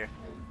over here.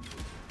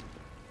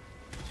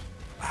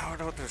 I don't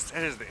know what those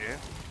stairs do.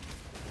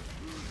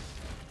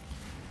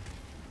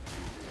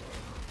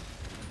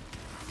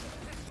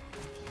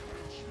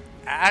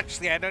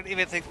 Actually, I don't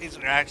even think these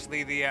are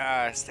actually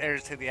the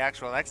stairs to the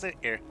actual exit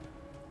here.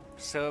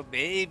 So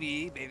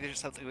maybe there's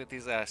something with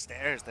these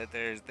stairs that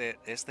there's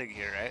this thing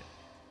here, right?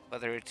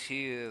 Mother of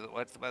 2,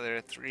 what's the mother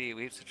of 3?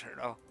 Weeps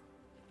eternal.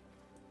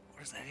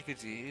 What does that even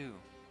do?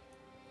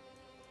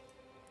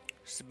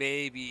 So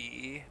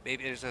maybe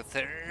there's a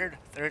third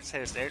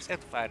set of stairs you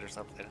have to find or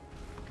something.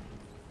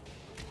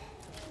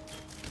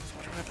 So I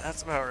wonder what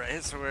that's about,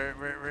 right? So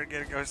we're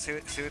gonna go see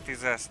what these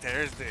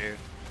stairs do.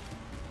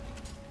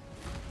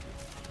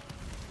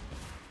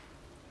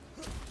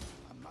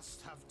 I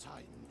must have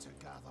time to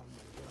gather my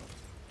blood.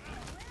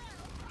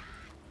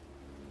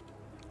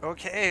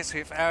 Okay, so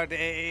we found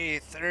a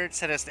third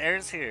set of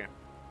stairs here.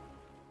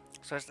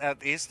 So it's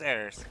out these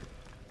stairs.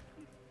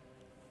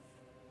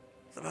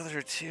 The mother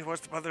of 2,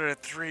 what's the mother of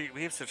 3?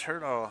 Weeps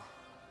eternal.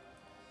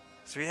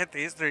 So we hit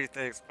these 3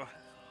 things.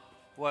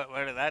 What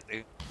did that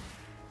do?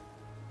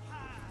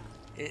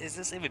 Is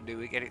this even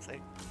doing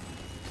anything?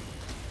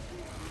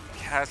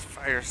 Cast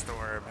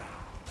firestorm.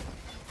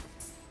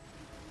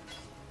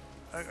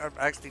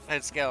 Max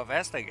defense scale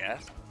vest, I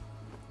guess.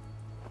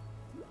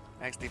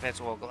 Max defense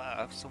wool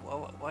gloves. So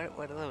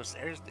what do those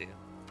stairs do?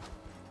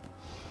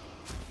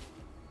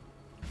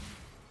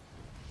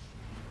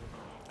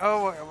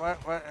 Oh,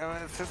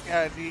 what's this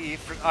guy do? He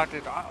forgot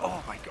to.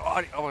 Oh my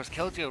god, he almost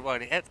killed you in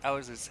one hit. That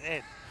was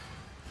insane.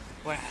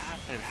 What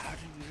happened? How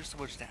did you do so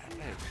much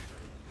damage?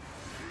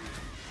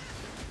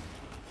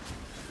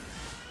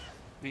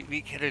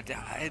 We could have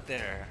died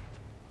there.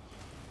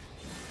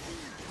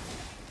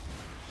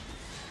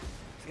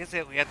 I guess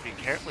that we have to be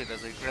careful. He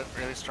does a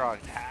really strong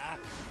attack.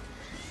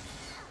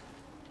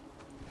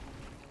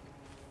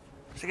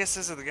 So I guess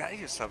this is the guy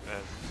you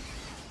summoned.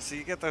 So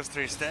you get those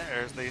 3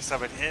 stairs, then you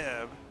summon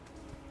him.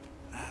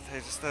 They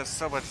just does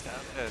so much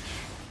damage.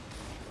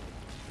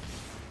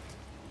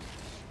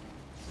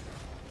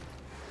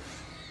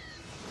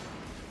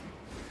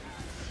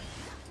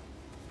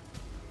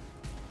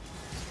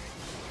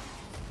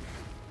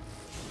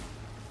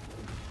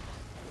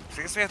 So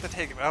I guess we have to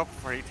take him out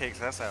before he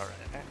takes us out,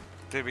 right?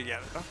 Did we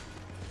get him?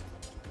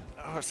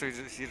 Oh, so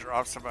he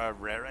dropped some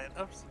rare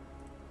items?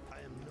 I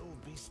am no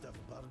beast of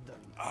burden.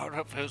 Oh no,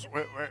 it was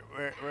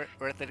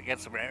worth it to get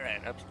some rare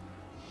items.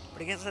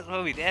 But I guess that's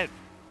what we did.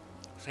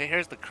 So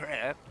here's the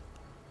crypt.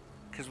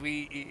 Because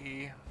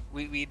we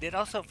did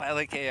also find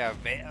like a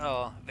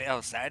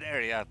Vale side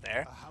area out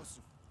there. A house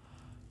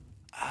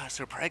of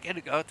So we're probably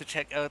gonna go to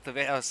check out the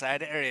Vale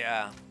side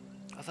area.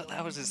 I thought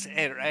that was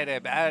insane, right? I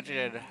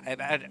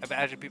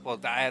imagine people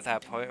die at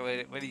that point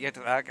when you get to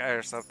that guy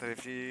or something.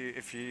 If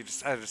you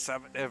decide to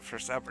summon him for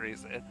some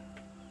reason.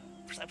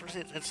 For some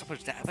reason, it's so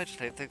much damage.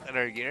 I think that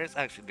our gear is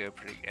actually doing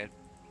pretty good.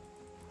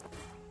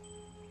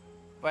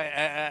 But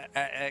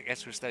I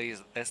guess we're still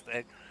using this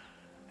thing.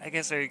 I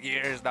guess our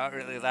gear is not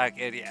really that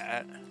good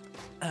yet.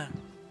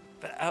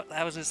 But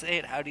that was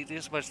insane. How do you do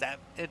so much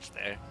damage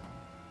there?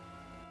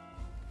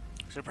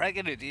 So what we're probably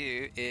gonna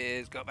do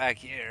is go back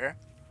here.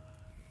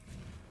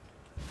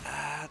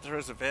 There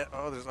was a bit.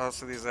 Oh, there's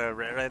also these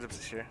rare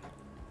items here.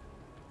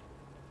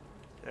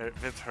 Their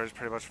inventory is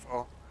pretty much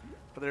full.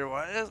 But there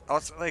was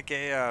also like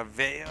a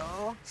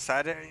Vale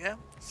side area.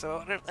 So I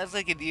wonder if that's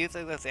like a new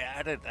thing that they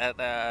added at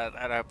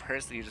a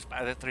person. You just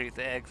buy the 3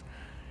 things.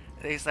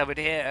 And they summon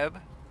him.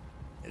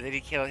 And then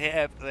you kill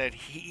him. And then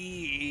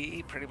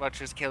he pretty much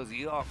just kills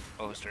you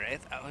almost,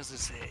 right? That was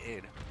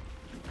insane.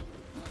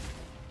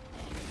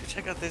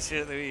 Check out this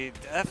here that we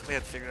definitely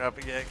had to figure out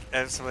again.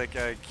 And some like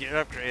gear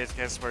upgrades,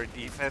 get some more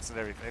defense and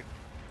everything.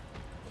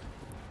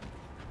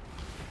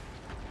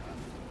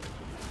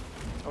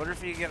 I wonder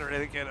if you can get a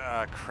really good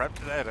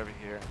kryptonite over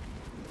here.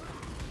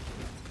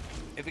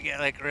 If you get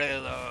like a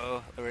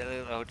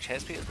really low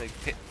chest piece, like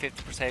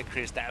 50%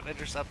 increased damage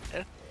or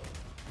something,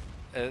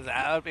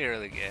 that would be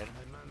really good.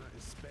 my mana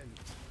is spent.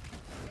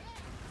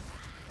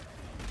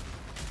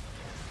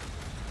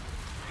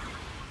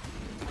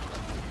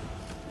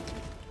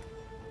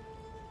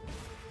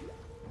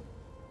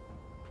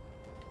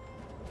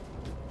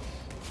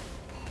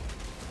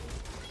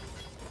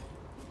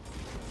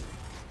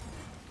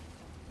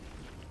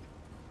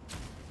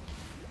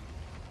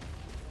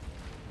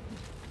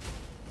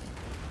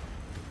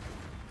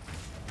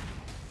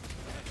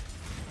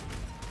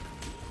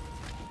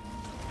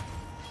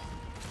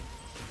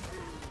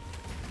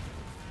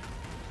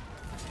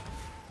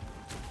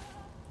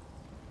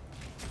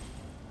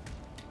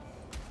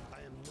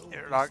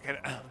 You're not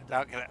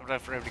gonna have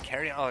enough room to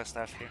carry all this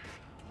stuff here.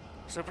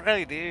 So what we're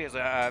gonna do is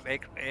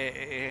make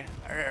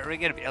are we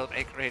gonna be able to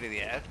make it right to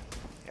the end?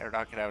 Yeah, we're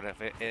not gonna have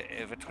enough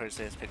inventory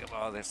space to pick up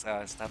all this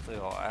stuff we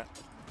want.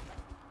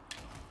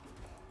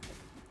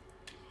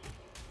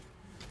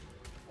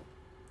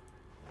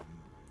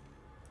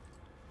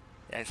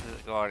 Yeah, I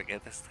should go on and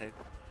get this thing.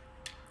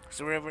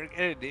 So what we're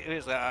gonna do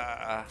is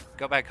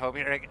go back home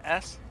here, I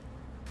guess.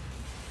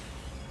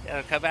 Yeah,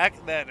 we'll come back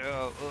and then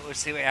we'll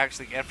see what we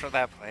actually get from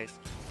that place.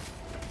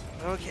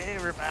 Okay,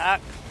 we're back.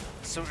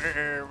 So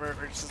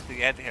we're just at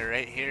the end here,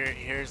 right?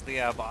 Here's the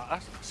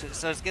boss.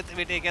 So it's good that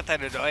we didn't get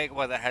that annoying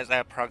one that has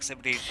that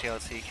proximity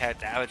shield so you can't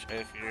damage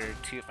him if you're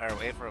too far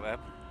away from him.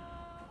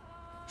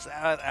 So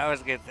that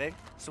was a good thing.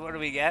 So what do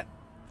we get?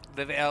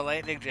 The Veil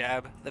Lightning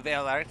Jab, the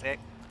Veil Arctic.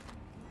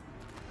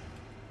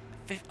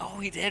 Oh,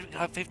 we did. We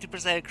got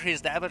 50%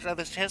 increased damage on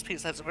this chest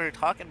piece. That's what we were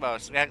talking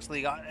about. So we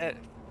actually got it.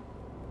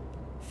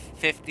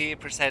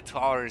 50% to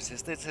all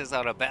resistances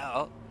on a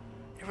belt.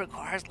 It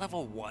requires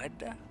level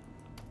 1.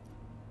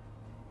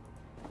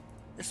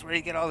 This is where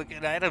you get all the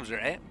good items,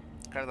 right?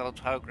 Got level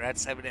 12, grant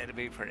 7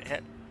 enemy per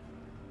hit.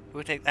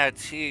 We'll take that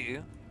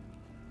too.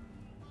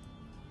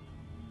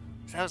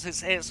 So I was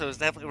insane, so it's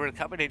definitely worth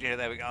coming in here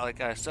that we got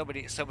like so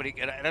many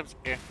good items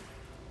here.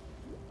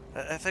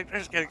 I think we're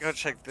just gonna go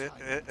check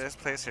this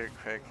place here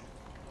quick.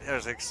 Yeah,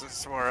 there's like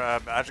some more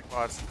magic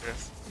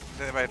monsters.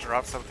 They might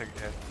drop something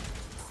good.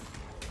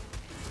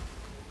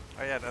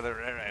 Oh yeah, another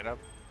rare item.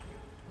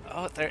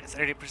 Oh,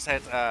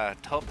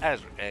 30% topaz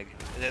egg.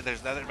 And then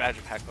there's another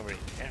magic pack over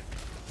here.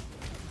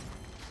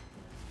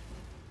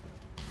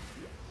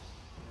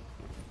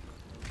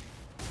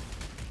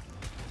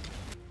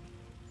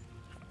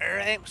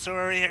 Alright, so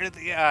we're here at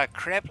the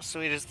crypt, so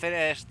we just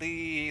finished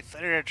the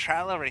third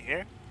trial over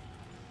here.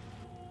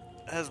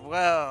 As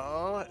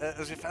well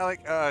as we found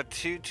like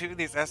two of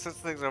these essence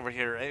things over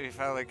here, right? We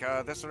found like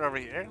this one over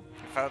here.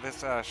 We found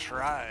this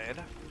shrine.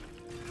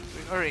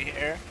 We go over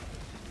here,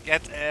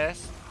 get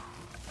this.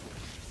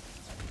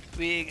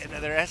 We get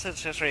another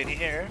essence just right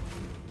here.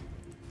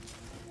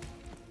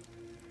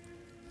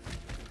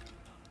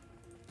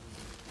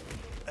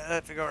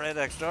 If we go right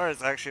next door,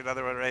 it's actually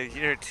another one right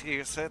here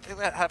too. So I think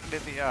that happened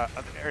in the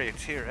other area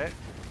too, right?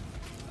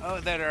 Oh,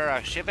 and then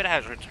our shipment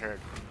has returned.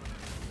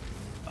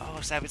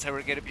 Oh, so that means that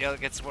we're gonna be able to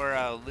get some more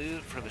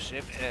loot for the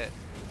shipment.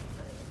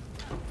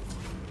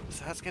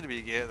 So that's gonna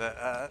be good.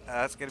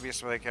 That's gonna be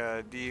some like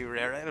new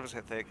rare items,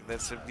 I think. And then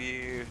some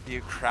new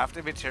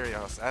crafting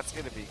materials. That's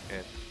gonna be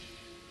good.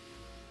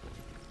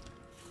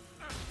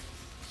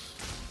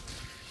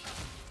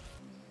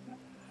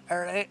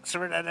 Alright, so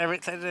we're done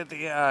everything in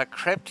the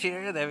crypt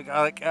here. Then we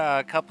got like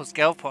a couple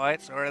skill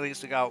points, or at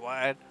least we got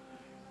one.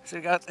 So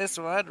we got this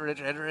one,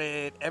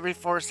 regenerate every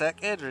 4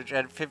 seconds,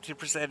 regenerate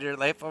 50% of your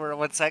life over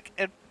 1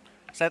 second.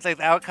 So I think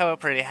that would come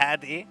up pretty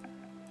handy.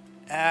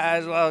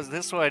 As well as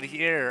this one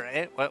here,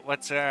 right?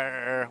 What's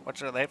our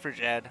life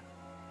regen?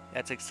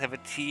 That's like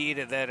 17,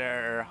 and then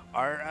our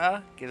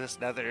aura gives us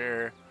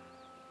another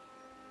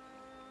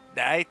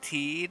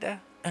 19.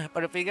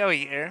 But if we go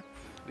here,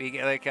 we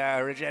get like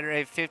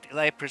regenerate 50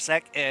 life per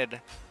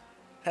second.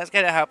 That's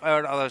gonna help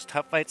out all those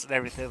tough fights and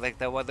everything, like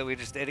the one that we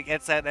just did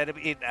against that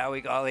enemy. Now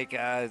we got like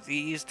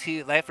these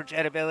 2 life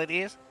regen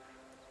abilities.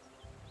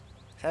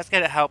 So that's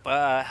gonna help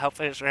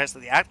finish the rest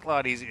of the act a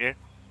lot easier.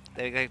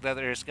 Then we get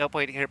another skill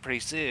point here pretty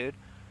soon.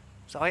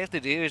 So all you have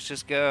to do is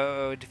just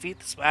go defeat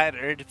the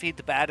spider, defeat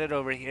the bandit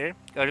over here,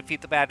 go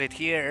defeat the bandit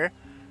here,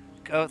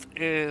 go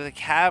through the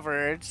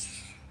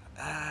caverns,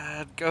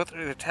 go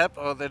through the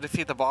temple, then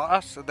defeat the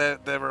boss, and then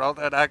we're all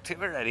done act 2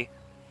 already.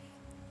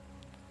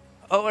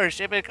 Oh, our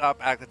shipment got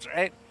back, that's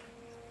right.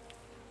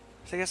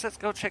 So I guess let's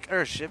go check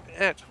our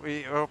shipment.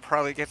 We will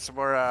probably get some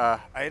more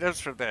items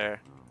from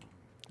there.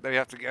 Then we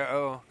have to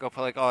go put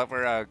like all of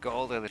our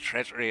gold in the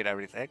treasury and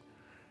everything.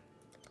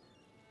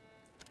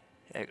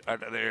 Yeah,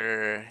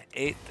 another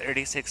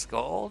 836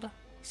 gold.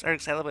 Starting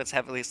settlements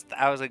have at least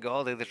 1,000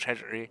 gold in the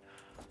treasury.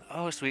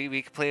 Oh, sweet,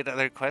 we can play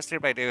another quest here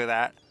by doing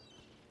that.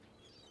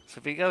 So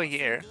if we go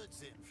here,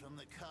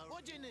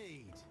 What do you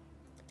need?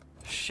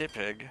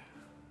 shipping,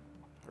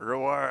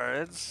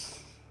 rewards.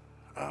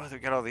 Oh, we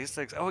got all these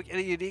things. Oh, we get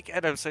a unique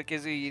item, so it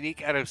gives you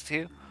unique items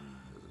too.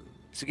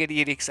 So get a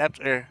unique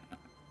scepter.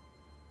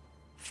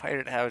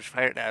 Fire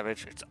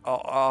damage. It's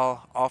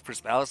all for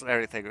spells and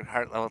everything.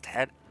 Heart level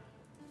 10.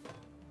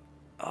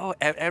 Oh,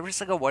 every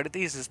single one of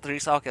these is 3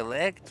 socket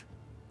linked.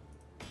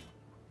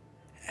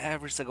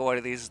 Every single one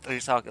of these is 3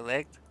 socket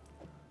linked.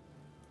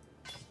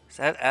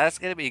 So that's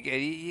gonna be good.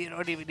 You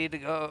don't even need to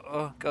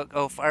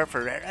go far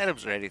for rare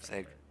items or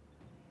anything.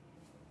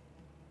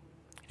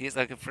 He's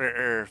looking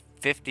for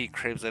 50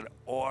 crimson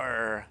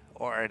ore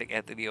to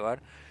get the new one.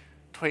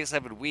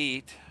 27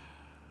 wheat.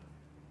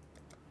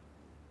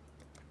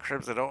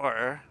 Crimson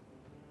ore.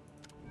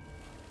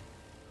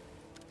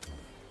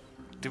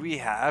 Do we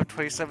have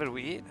 27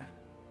 wheat?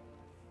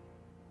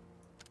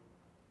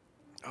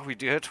 Oh, we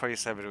do have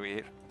 27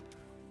 wheat.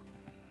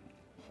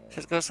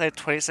 Let's go send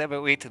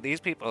 27 wheat to these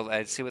people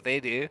and see what they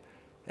do.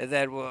 And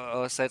then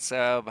we'll send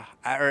some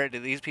iron to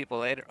these people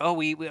later. Oh,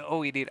 we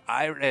need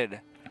iron.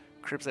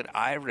 Crimson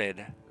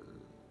iron.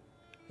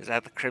 Is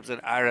that the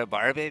crimson iron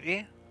bar,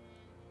 baby?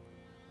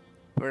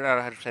 We're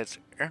not 100%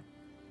 sure.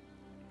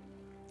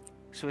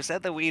 So we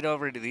sent the wheat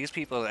over to these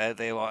people and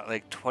they want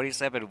like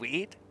 27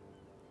 wheat?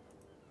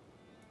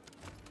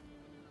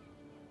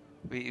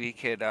 We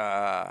could,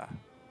 does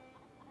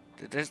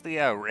the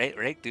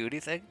rake do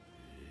anything?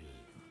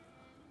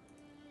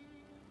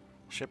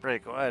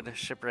 Shipwreck 1,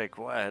 Shipwreck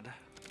 1.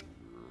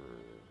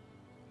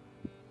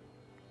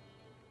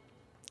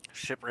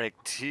 Shipwreck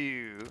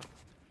 2.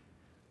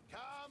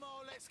 Come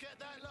on, let's get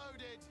that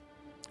loaded.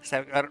 So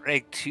I've got a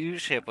rank 2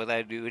 ship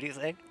without do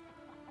anything.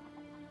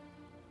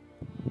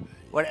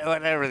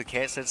 Whatever the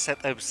case, let's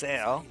set them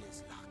sail.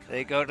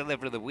 They go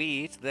deliver the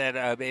wheat, then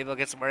maybe we'll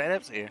get some more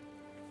items here.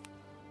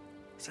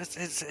 So it's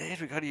insane.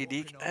 We got a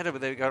unique item,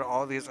 and then we got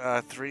all these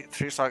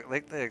three socket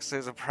link things.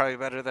 These are probably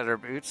better than our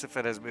boots if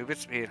it has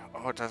movement speed.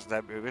 Oh, it doesn't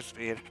have movement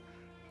speed.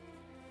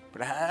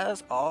 But it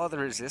has all the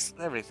resist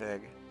and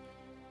everything.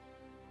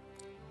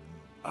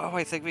 Oh,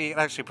 I think we can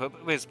actually put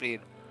movement speed.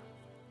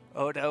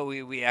 Oh no,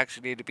 we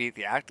actually need to beat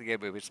the act to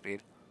get movement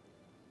speed.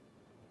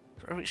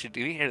 That's what we should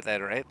do here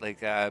then, right?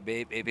 Like,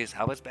 maybe his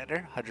helmet's better?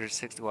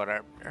 161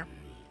 armor.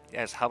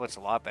 Yeah, his helmet's a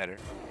lot better.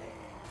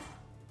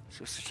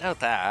 So switch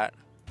out that.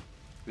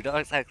 We don't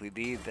exactly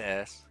need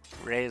this.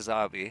 Ray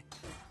Zombie.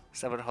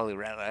 Summon Holy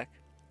Relic.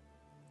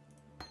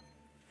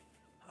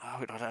 Oh,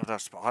 we don't have enough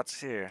spots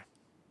here.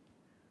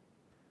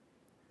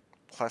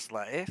 Plus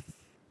life.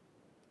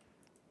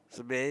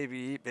 So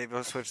maybe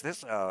we'll switch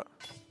this out.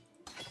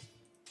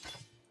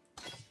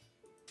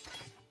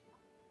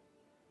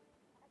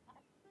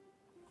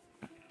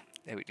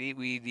 Yeah,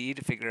 we need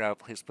to figure out a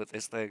place to put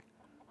this thing.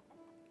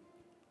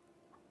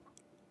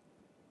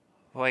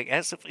 Well, I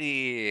guess if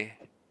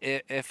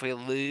we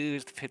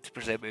lose the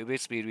 50%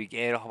 movement speed, we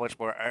gain a whole bunch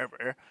more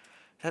armor.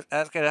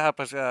 That's gonna help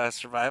us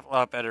survive a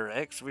lot better,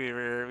 right? 'Cause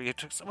we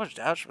took so much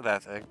damage from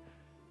that thing.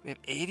 We have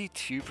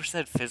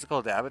 82%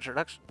 physical damage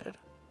reduction.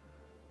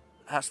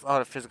 That's a lot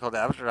of physical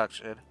damage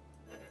reduction.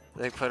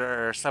 They put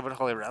our Summon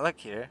Holy Relic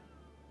here.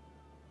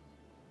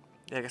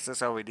 Yeah, I guess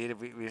that's all we needed.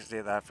 We just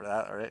need that for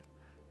that, alright?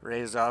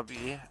 Raise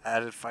zombie,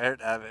 added fire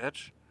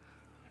damage.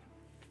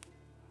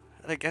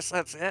 And I guess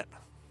that's it.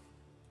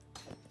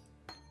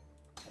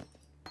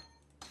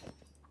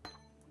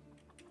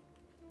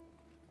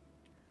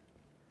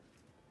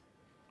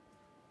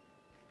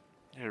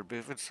 You're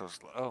moving so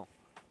slow.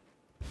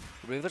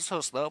 You're moving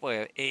so slow,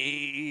 boy.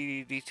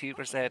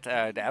 82%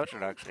 damage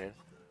reduction.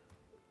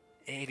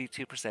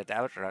 82%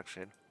 damage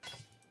reduction.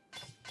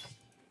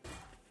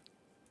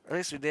 At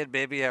least we did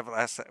maybe have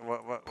last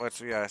once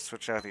we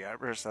switch out the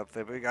armor or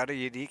something. But we got a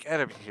unique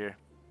enemy here.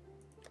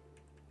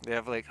 We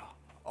have like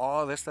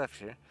all this stuff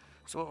here.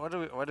 So what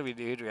do we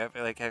do? Do we have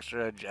like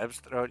extra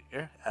gems thrown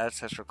here?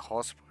 Ancestral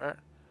call support.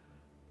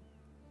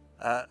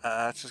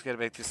 That's just gonna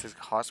make these things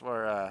cost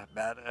more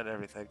mana and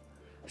everything.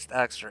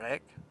 Stack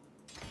strike.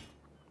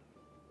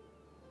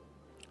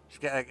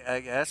 I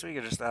guess we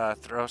can just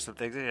throw some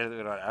things in here that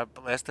we don't have.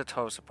 Ballistic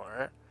totem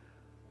support.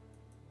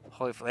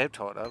 Holy Flame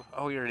Totem.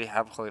 Oh, we already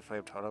have Holy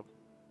Flame Totem.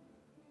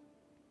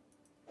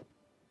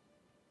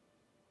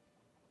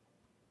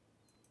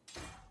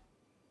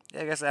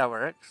 Yeah, I guess that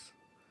works.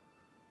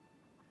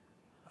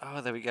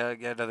 Oh, then we gotta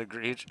get another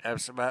green gem,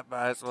 so might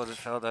as well just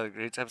fill another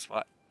green gem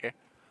spot here.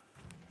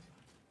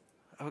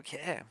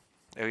 Okay.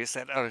 And we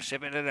sent out a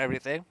shipment and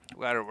everything.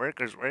 We got our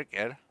workers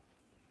working.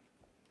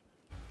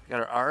 We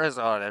got our auras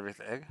on and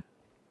everything.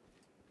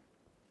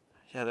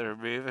 Yeah, they're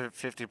moving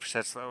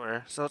 50%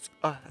 slower. So it's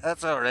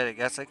that's alright, I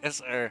guess. I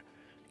guess our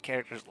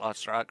character's a lot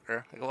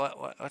stronger.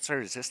 Like what's our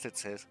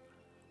resistances?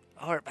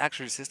 Oh, our max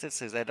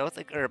resistances. I don't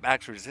think our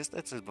max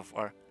resistances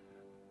before.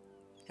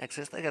 Yeah, 'cause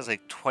this thing has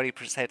like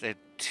 20% and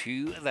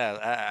 2 of that.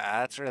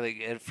 That's really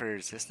good for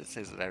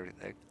resistances and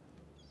everything.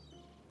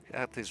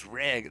 Got this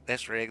rig,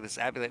 this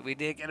amulet. We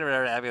did get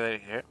our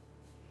amulet here.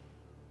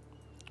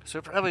 So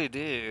we probably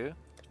do.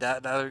 Now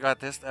that we got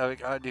this, now we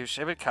got a new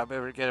shipment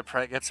coming. We're gonna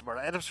probably get some more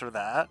items for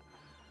that.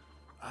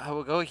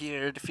 We'll go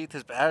here, defeat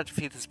this bad,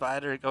 defeat this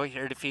spider, go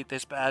here, defeat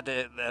this bad,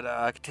 and then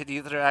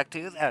continue through Act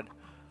 2 then.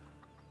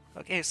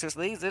 Okay, so this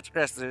leads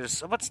interesting. There's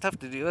so much stuff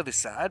to do on the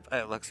side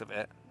by the looks of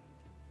it.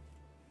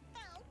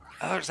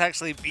 Oh, there's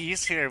actually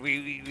beasts here.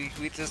 We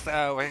just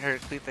went here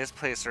to clean this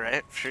place,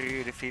 right? Sure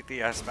you defeat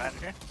the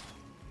spider.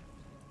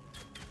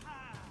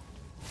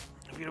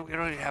 We don't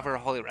even have our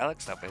holy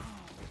relic stuff in.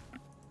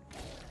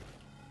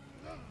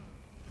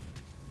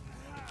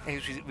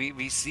 Hey,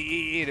 we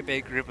see a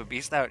big group of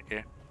beasts out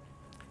here.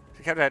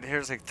 So come down here,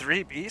 there's like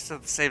 3 beasts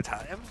at the same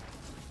time.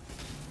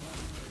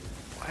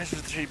 Why is there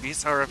 3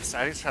 beasts all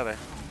beside each other?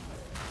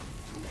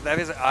 That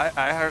means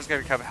Ihar's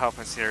gonna come help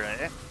us here,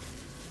 right?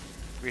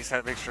 We just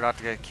have to make sure not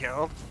to get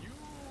killed.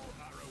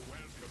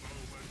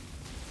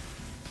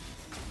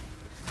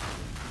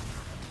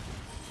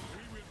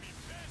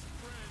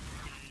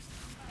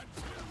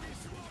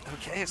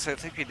 Okay, so I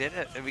think we did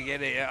it. And we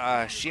get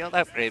a shield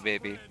upgrade,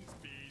 maybe.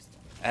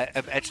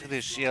 Eventually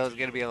this shield is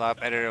going to be a lot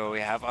better than what we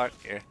have on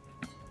here.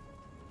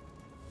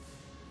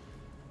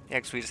 Yeah,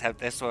 because we just have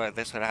this one.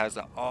 This one has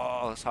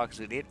all the sockets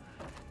we need.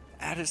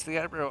 That is the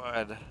armor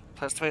one.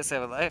 Plus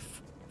 27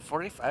 life.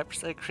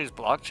 45% increased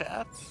block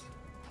chance.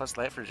 Plus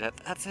life regen.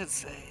 That's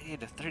insane.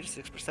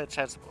 36%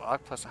 chance to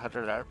block plus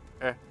 100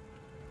 armor.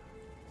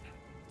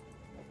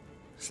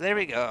 So there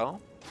we go.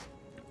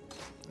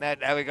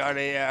 Now we got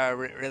a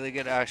really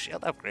good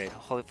shield upgrade.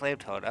 Holy Flame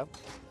Totem.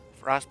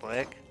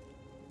 Frostblink.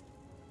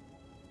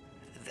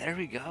 There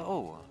we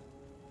go.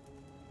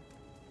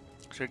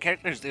 So our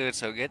character's doing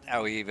so good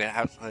now. We even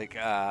have like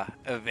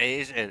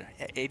evasion.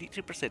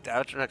 82%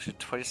 damage reduction,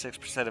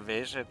 26%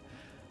 evasion.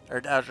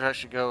 Our damage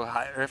reduction go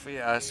higher if we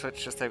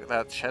switch just like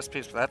that chest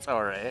piece, but that's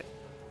alright.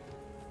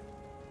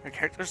 Our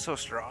character's so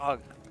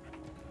strong.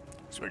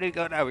 So where do we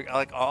go now? We got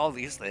like all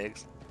these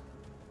things.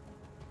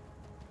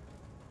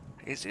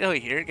 You see over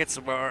here, get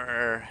some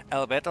more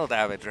elemental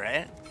damage,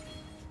 right?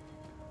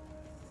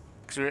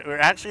 Because we're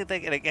actually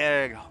thinking of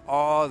getting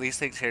all these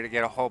things here to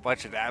get a whole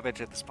bunch of damage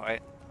at this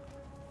point.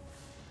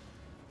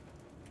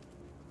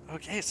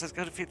 Okay, so let's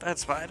go defeat that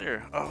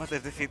spider. Oh, they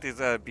defeat these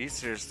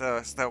beasts here.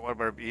 So still one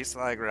more beast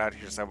lying around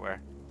here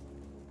somewhere.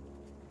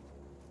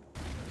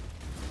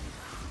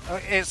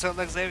 Okay, so it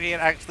looks like we can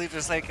actually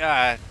just like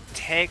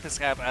take this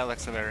guy by the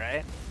looks of it,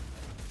 right?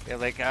 We have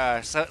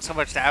like so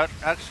much down.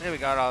 Actually, we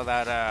got all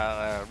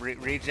that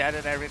regen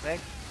and everything.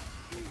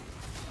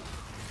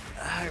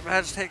 I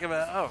managed to take him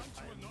out.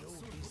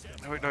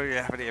 I don't know you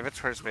have any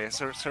inventory space.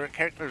 So our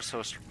character's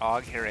so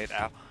strong here right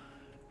now.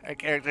 Our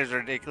character's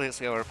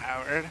ridiculously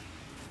overpowered.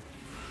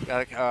 We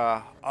got like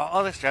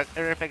all this junk that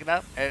we're picking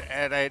up,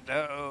 and I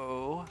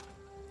know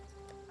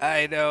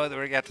that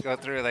we're gonna have to go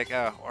through like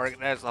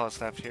organize all the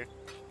stuff here.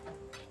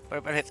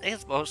 But I think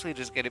it's mostly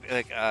just gonna be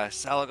like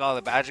selling all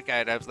the magic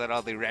items, then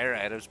all the rare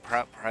items.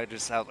 Probably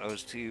just sell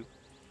those too.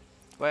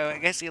 Well, I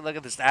guess you look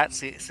at the stats,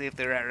 see if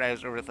the rare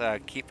items are worth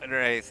keeping or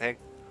anything.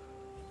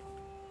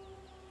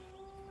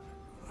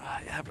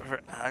 Yeah, but we're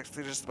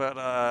actually just about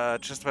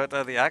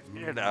done the act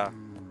here now.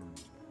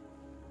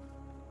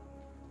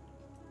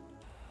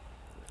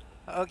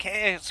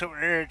 Okay, so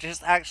we're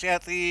just actually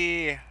at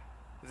the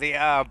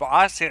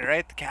boss here,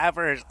 right? The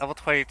cavern is level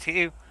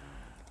 22.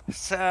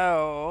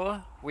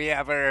 So we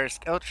have our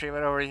skill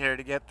treatment over here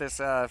to get this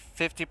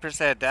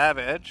 50%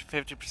 damage,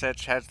 50%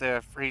 chance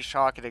to free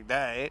shock and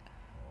ignite.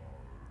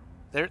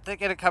 They're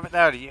thinking of coming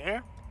down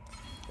here,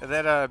 and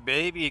then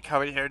maybe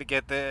coming here to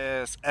get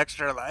this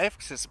extra life,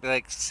 because it's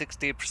like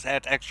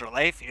 60% extra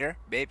life here.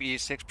 Maybe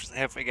 6%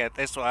 if we get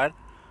this one.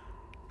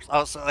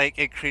 Also, like,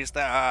 increase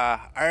the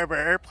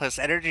armor plus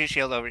energy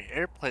shield over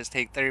here, plus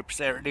take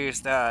 30%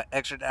 reduced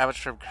extra damage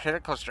from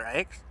critical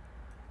strikes.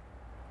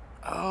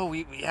 Oh,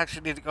 we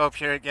actually need to go up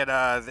here and get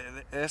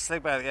this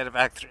thing by the end of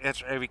Act 3.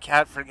 That's right, we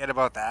can't forget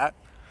about that.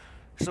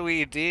 So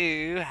we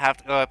do have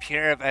to go up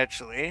here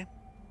eventually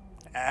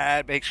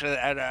and make sure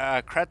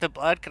that corrupted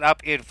blood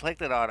cannot be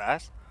inflicted on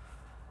us.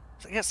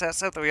 So I guess that's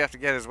something we have to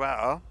get as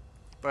well.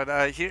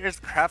 But here's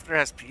Crafter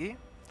SP,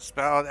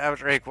 spell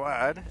damage rank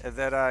 1, and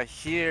then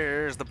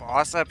here's the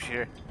boss up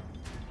here.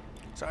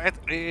 So I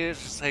have to do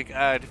is just like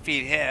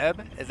defeat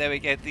him, and then we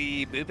get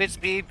the movement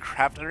speed,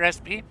 Crafter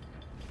SP.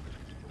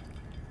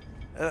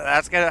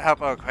 That's gonna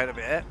help out quite a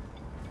bit.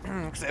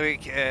 So we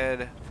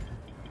can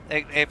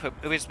they put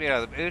movement speed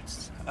on the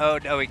boots. Oh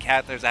no, we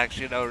can't. There's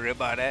actually no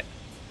room on it.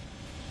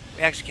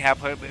 We actually can't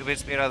put movement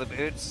speed on the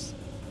boots.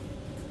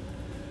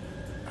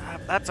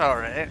 That's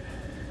alright.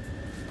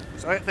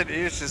 So what I have to do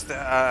is just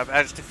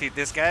manage to defeat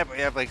this guy, but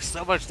we have like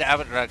so much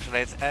damage reduction.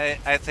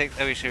 I think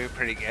that we should be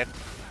pretty good.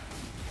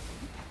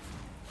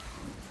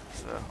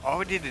 So all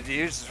we need to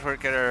do is just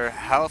work at our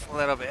health a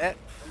little bit,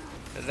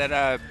 and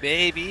then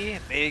maybe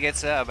get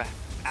some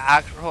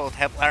actual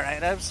Templar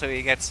items, so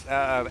he gets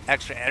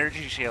extra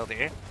energy shield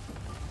here.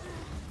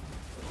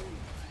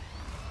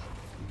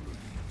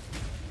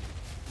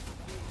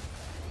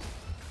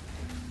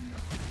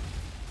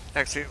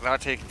 Actually, it's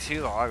not taking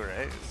too long,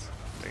 right? It's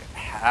like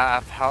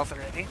half health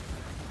already.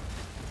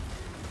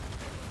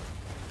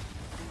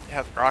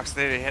 Yeah, the rocks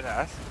didn't hit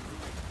us.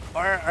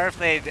 Or if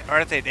they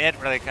did,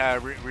 we're like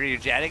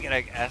regenerating it,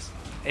 I guess.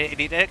 And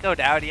he didn't go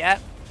down yet.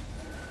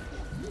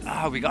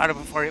 Oh, we got him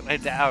before he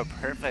went down.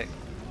 Perfect.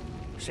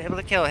 Was able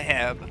to kill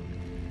him.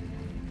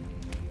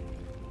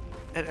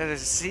 And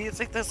see, it's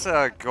like this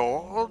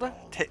gold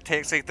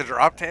takes like the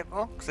drop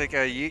table. It's like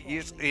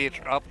usually you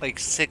drop like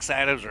 6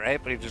 items,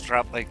 right? But he just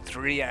dropped like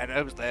 3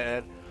 items,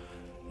 then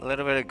a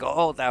little bit of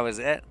gold. That was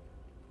it.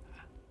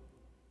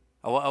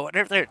 I wonder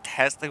if they're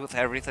testing with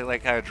everything,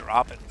 like how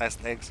dropping less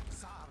things.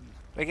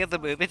 We get the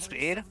movement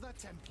speed.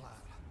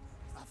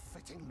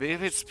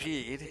 Movement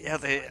speed. Yeah,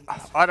 they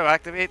auto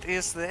activate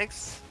these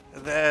things.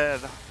 And then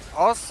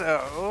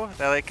also,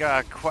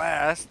 the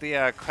quest,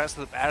 the quest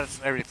of the bandits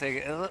and everything,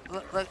 it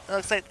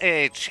looks like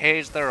they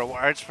changed the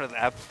rewards for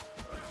them.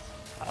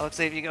 Looks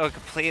like if you go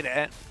complete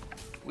it,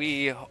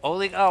 we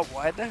only got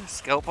 1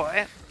 skill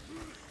point.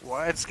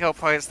 1 skill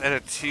point instead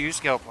of 2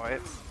 skill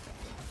points.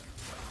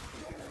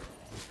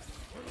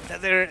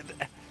 And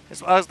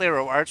as well as the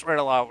rewards were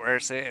a lot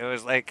worse. It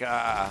was like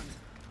 8%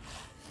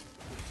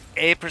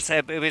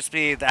 movement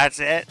speed, that's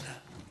it.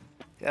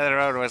 The other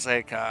one was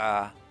like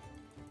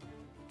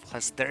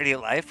plus 30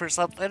 life or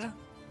something.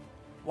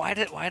 Why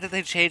did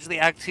they change the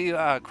Act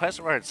 2 quest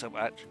rewards so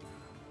much?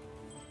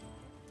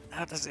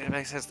 How does it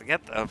make sense to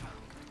get them?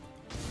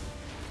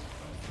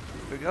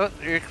 We go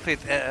through, complete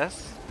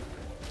this,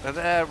 and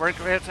then we're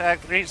going to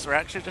Act 3, so we're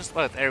actually just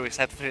about there. We just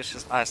have to finish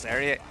this last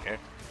area here.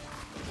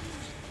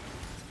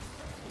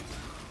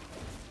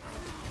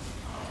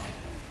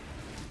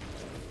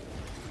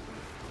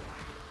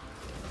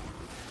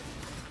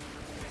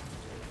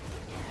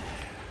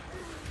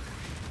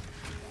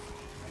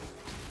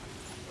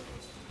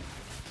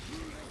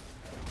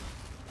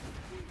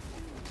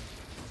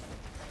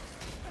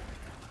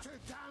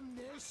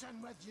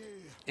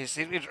 You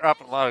see me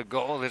drop a lot of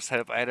gold instead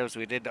of items,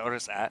 we did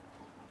notice that.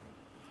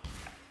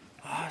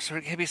 Oh, so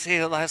we're going to be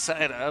seeing less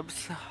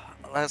items.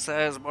 Less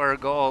items, more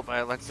gold by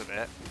the looks of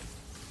it.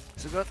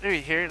 So go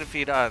through here to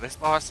defeat this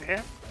boss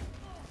here.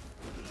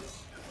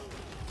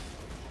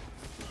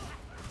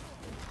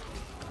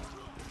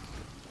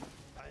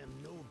 I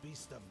am no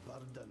beast of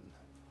burden.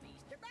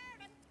 Beast of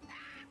burden.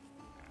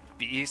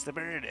 Beast of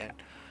burden.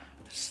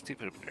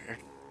 Stupid bird.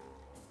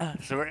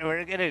 So what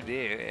we're going to do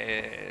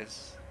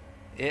is...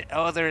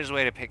 there is a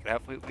way to pick it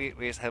up. We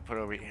just have to put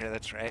it over here,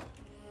 that's right.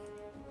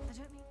 I don't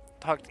mean...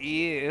 Talk to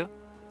you.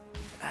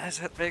 I just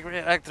have to make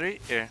Act 3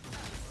 here.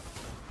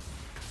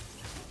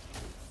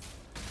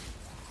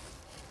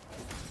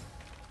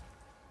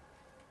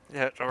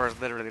 Yeah, door's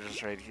literally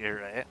just right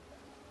here, right?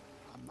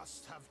 I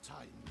must have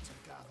time to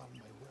gather my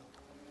will.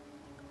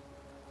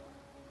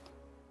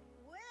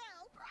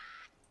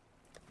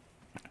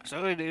 So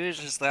what we do is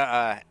just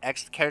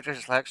X character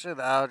selection.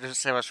 I'll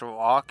just say us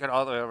walking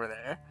all the way over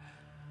there.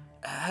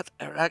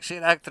 We're actually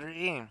in Act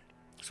 3.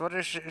 So what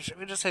is, should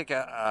we just take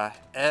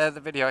end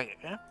the video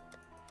here?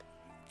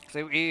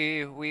 So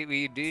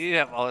we do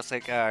have all this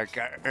like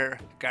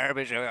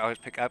garbage that we always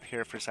pick up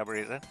here for some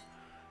reason.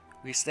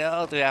 We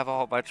still do have a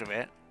whole bunch of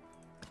it.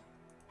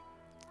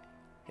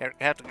 Yeah,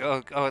 we have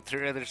to go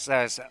through other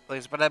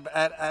assemblies, but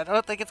I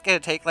don't think it's gonna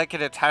take like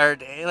an entire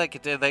day like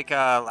it did like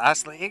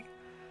last league.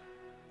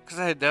 Cause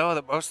I know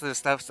that most of the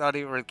stuff's not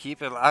even worth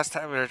keeping. Last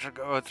time we were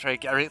going through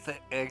like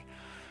everything,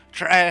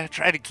 try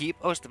to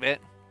keep most of it.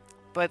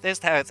 But this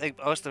time I think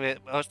most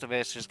of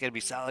it's just gonna be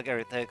selling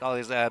everything, all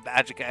these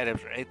magic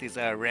items, right? These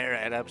rare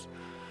items.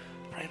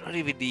 I don't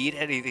even need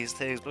any of these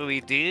things, but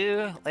we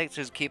do like to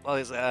just keep all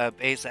these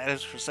base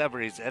items for some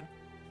reason.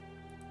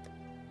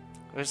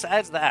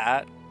 Besides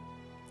that,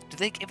 do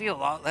they give you a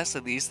lot less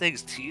of these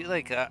things too?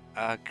 Like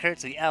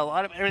currency? Yeah, a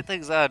lot of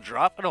everything's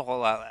dropping a whole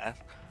lot less.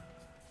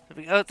 If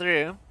we go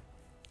through,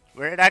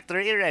 we're in Act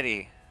 3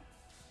 already.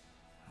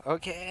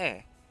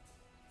 Okay.